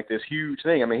became like this huge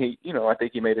thing. I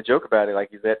think he made a joke about it.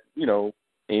 Like, he's at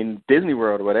in Disney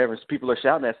World or whatever. So people are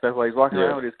shouting that stuff while he's walking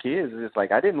around with his kids. It's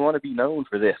like, I didn't want to be known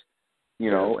for this,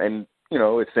 and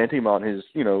it sent him on his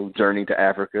journey to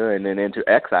Africa and then into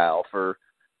exile for.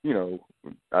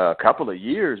 A couple of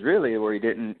years really where he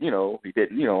didn't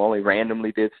only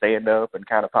randomly did stand up and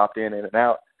kind of popped in and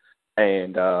out.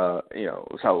 And,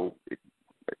 so,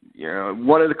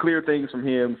 one of the clear things from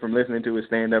him from listening to his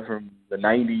stand up from the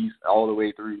 90s all the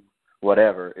way through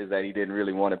whatever is that he didn't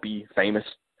really want to be famous.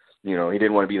 He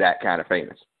didn't want to be that kind of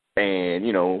famous. And,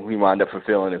 he wound up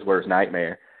fulfilling his worst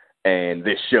nightmare. And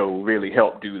this show really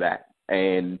helped do that.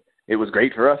 And it was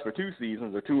great for us for 2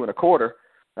 seasons or 2 and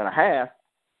a half.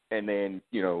 And then,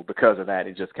 because of that,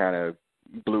 it just kind of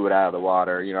blew it out of the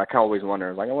water. I can always wonder,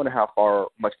 I wonder how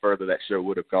much further that show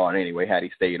would have gone anyway had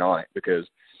he stayed on it, because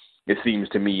it seems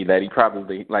to me that he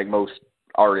probably, like most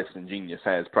artists and genius,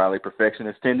 has probably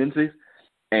perfectionist tendencies.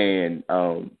 And,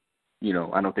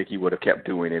 I don't think he would have kept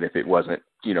doing it if it wasn't,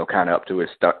 kind of up to his,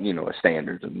 his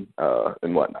standards and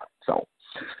whatnot. So,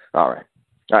 all right.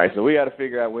 So we got to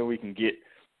figure out when we can get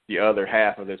the other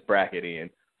half of this bracket in.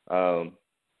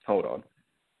 Hold on.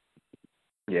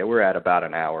 Yeah, we're at about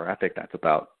an hour. I think that's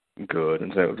about good.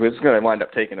 And so it's going to wind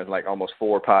up taking us like almost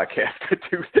 4 podcasts to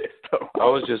do this. So. I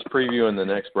was just previewing the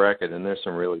next bracket, and there's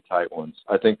some really tight ones.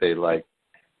 I think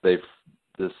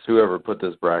whoever put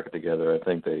this bracket together, I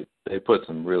think they put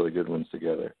some really good ones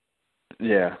together.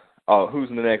 Yeah. Oh, who's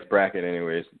in the next bracket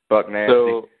anyways? Buck Nasty?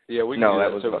 So, yeah, we can do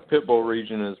that. So Pitbull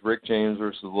region is Rick James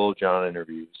versus Lil Jon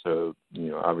interview. So,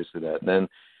 obviously that. And then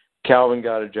Calvin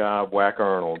Got a Job, Whack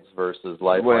Arnold's versus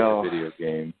Life Like a Video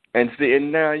Game. And see,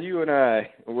 and now you and I,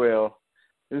 well,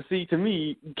 and see, to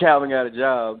me, Calvin Got a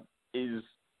Job is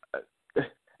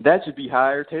that should be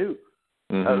higher too.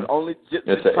 Only just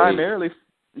primarily,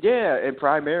 and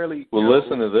primarily. Well,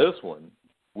 listen to this one: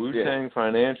 Wu-Tang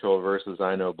Financial versus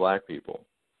I Know Black People,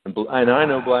 and I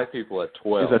Know Black People at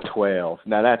 12. It's a 12.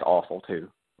 Now that's awful too.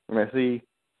 I mean, see,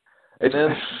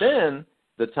 and then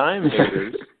the Time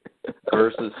Haters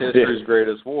versus History's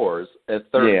Greatest Wars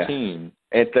at 13.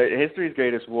 And History's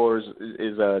Greatest Wars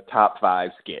is a top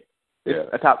 5 skit. Yeah,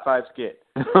 a top 5 skit.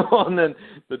 And then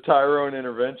the Tyrone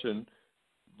Intervention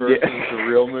versus the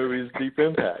Real Movies Deep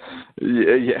Impact.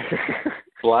 Yeah.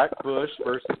 Black Bush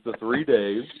versus the 3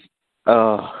 Days.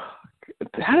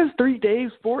 That is 3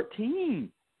 Days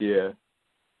 14. Yeah.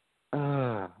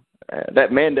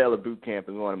 That Mandela Boot Camp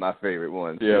is one of my favorite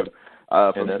ones. Yeah.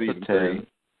 From and that's season 10.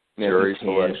 3. Jury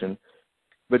selection.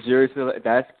 But jury selection,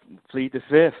 that's Plead the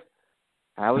Fifth.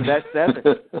 How is that 7?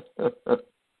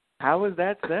 How is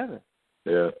that 7?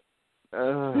 Yeah.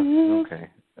 Okay.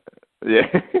 Yeah.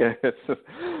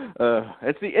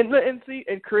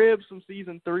 And Cribs from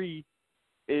season 3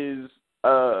 is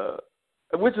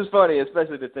which is funny,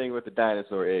 especially the thing with the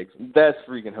dinosaur eggs. That's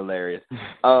freaking hilarious.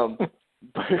 But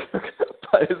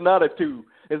it's not a 2.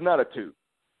 It's not a 2.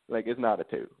 Like, it's not a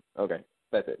 2. Okay.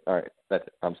 That's it. All right. That's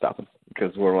it. I'm stopping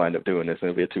because we'll wind up doing this and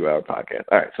it'll be a 2-hour podcast.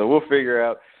 All right. So we'll figure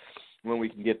out when we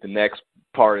can get the next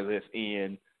part of this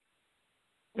in.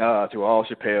 To all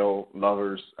Chappelle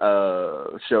lovers,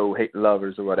 show hate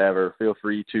lovers or whatever, feel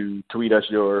free to tweet us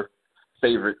your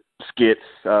favorite skits.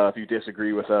 If you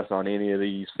disagree with us on any of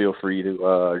these, feel free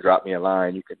to drop me a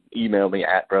line. You can email me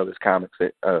at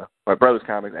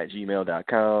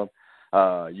brotherscomics@gmail.com.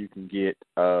 You can get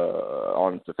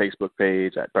on the Facebook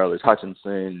page at Brothers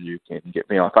Hutchinson. You can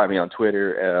find me on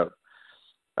Twitter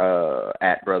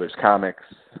at Brothers Comics.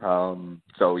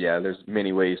 So yeah, there's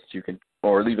many ways that you can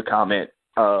or leave a comment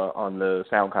on the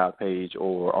SoundCloud page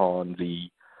or on the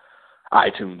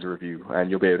iTunes review, and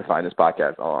you'll be able to find this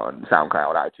podcast on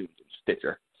SoundCloud, iTunes, and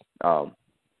Stitcher. So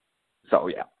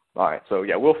yeah. All right, so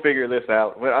yeah, we'll figure this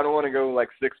out. I don't want to go like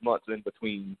 6 months in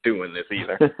between doing this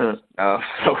either.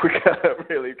 So we gotta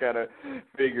really kind of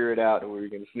figure it out, and we're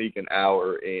gonna sneak an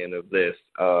hour in of this.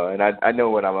 And I know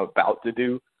what I'm about to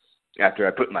do after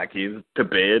I put my kids to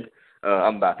bed.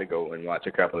 I'm about to go and watch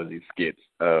a couple of these skits.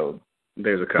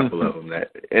 There's a couple of them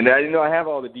and I have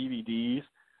all the DVDs,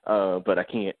 but I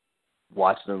can't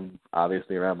watch them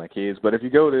obviously around my kids. But if you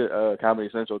go to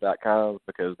ComedyCentral.com,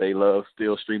 because they love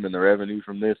still streaming the revenue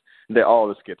from this, all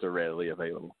the skits are readily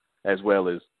available, as well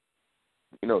as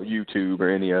YouTube or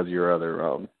any of your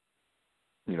other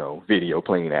video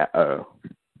playing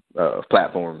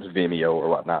platforms, Vimeo or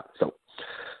whatnot. So,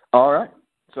 all right.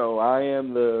 So I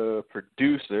am the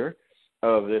producer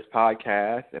of this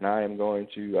podcast, and I am going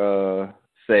to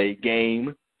say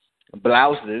game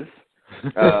blouses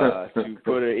to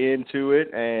put an end to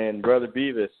it. And Brother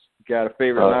Beavis, you got a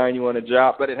favorite line you want to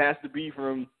drop, but it has to be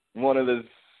from one of the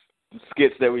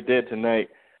skits that we did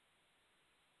tonight.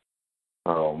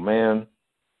 Oh man,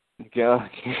 God.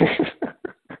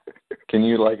 Can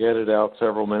you edit out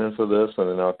several minutes of this, and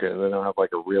then I'll have a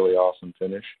really awesome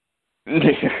finish?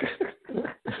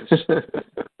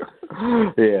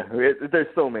 Yeah, there's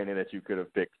so many that you could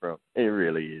have picked from. It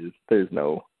really is. There's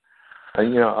no.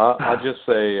 I'll just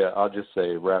say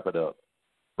wrap it up.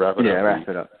 Wrap it up. Wrap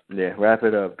it up. Yeah, wrap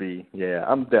it up, B. Yeah,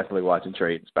 I'm definitely watching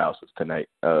Trading Spouses tonight.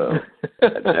 Goodbye.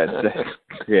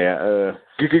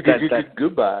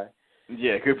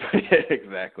 Yeah, goodbye.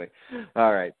 Exactly.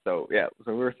 All right. So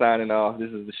we're signing off.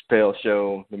 This is the Chappelle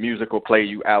Show. The music will play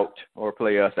you out or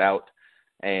play us out,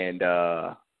 and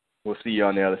we'll see you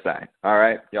on the other side. All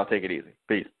right? Y'all take it easy.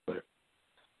 Peace. Later.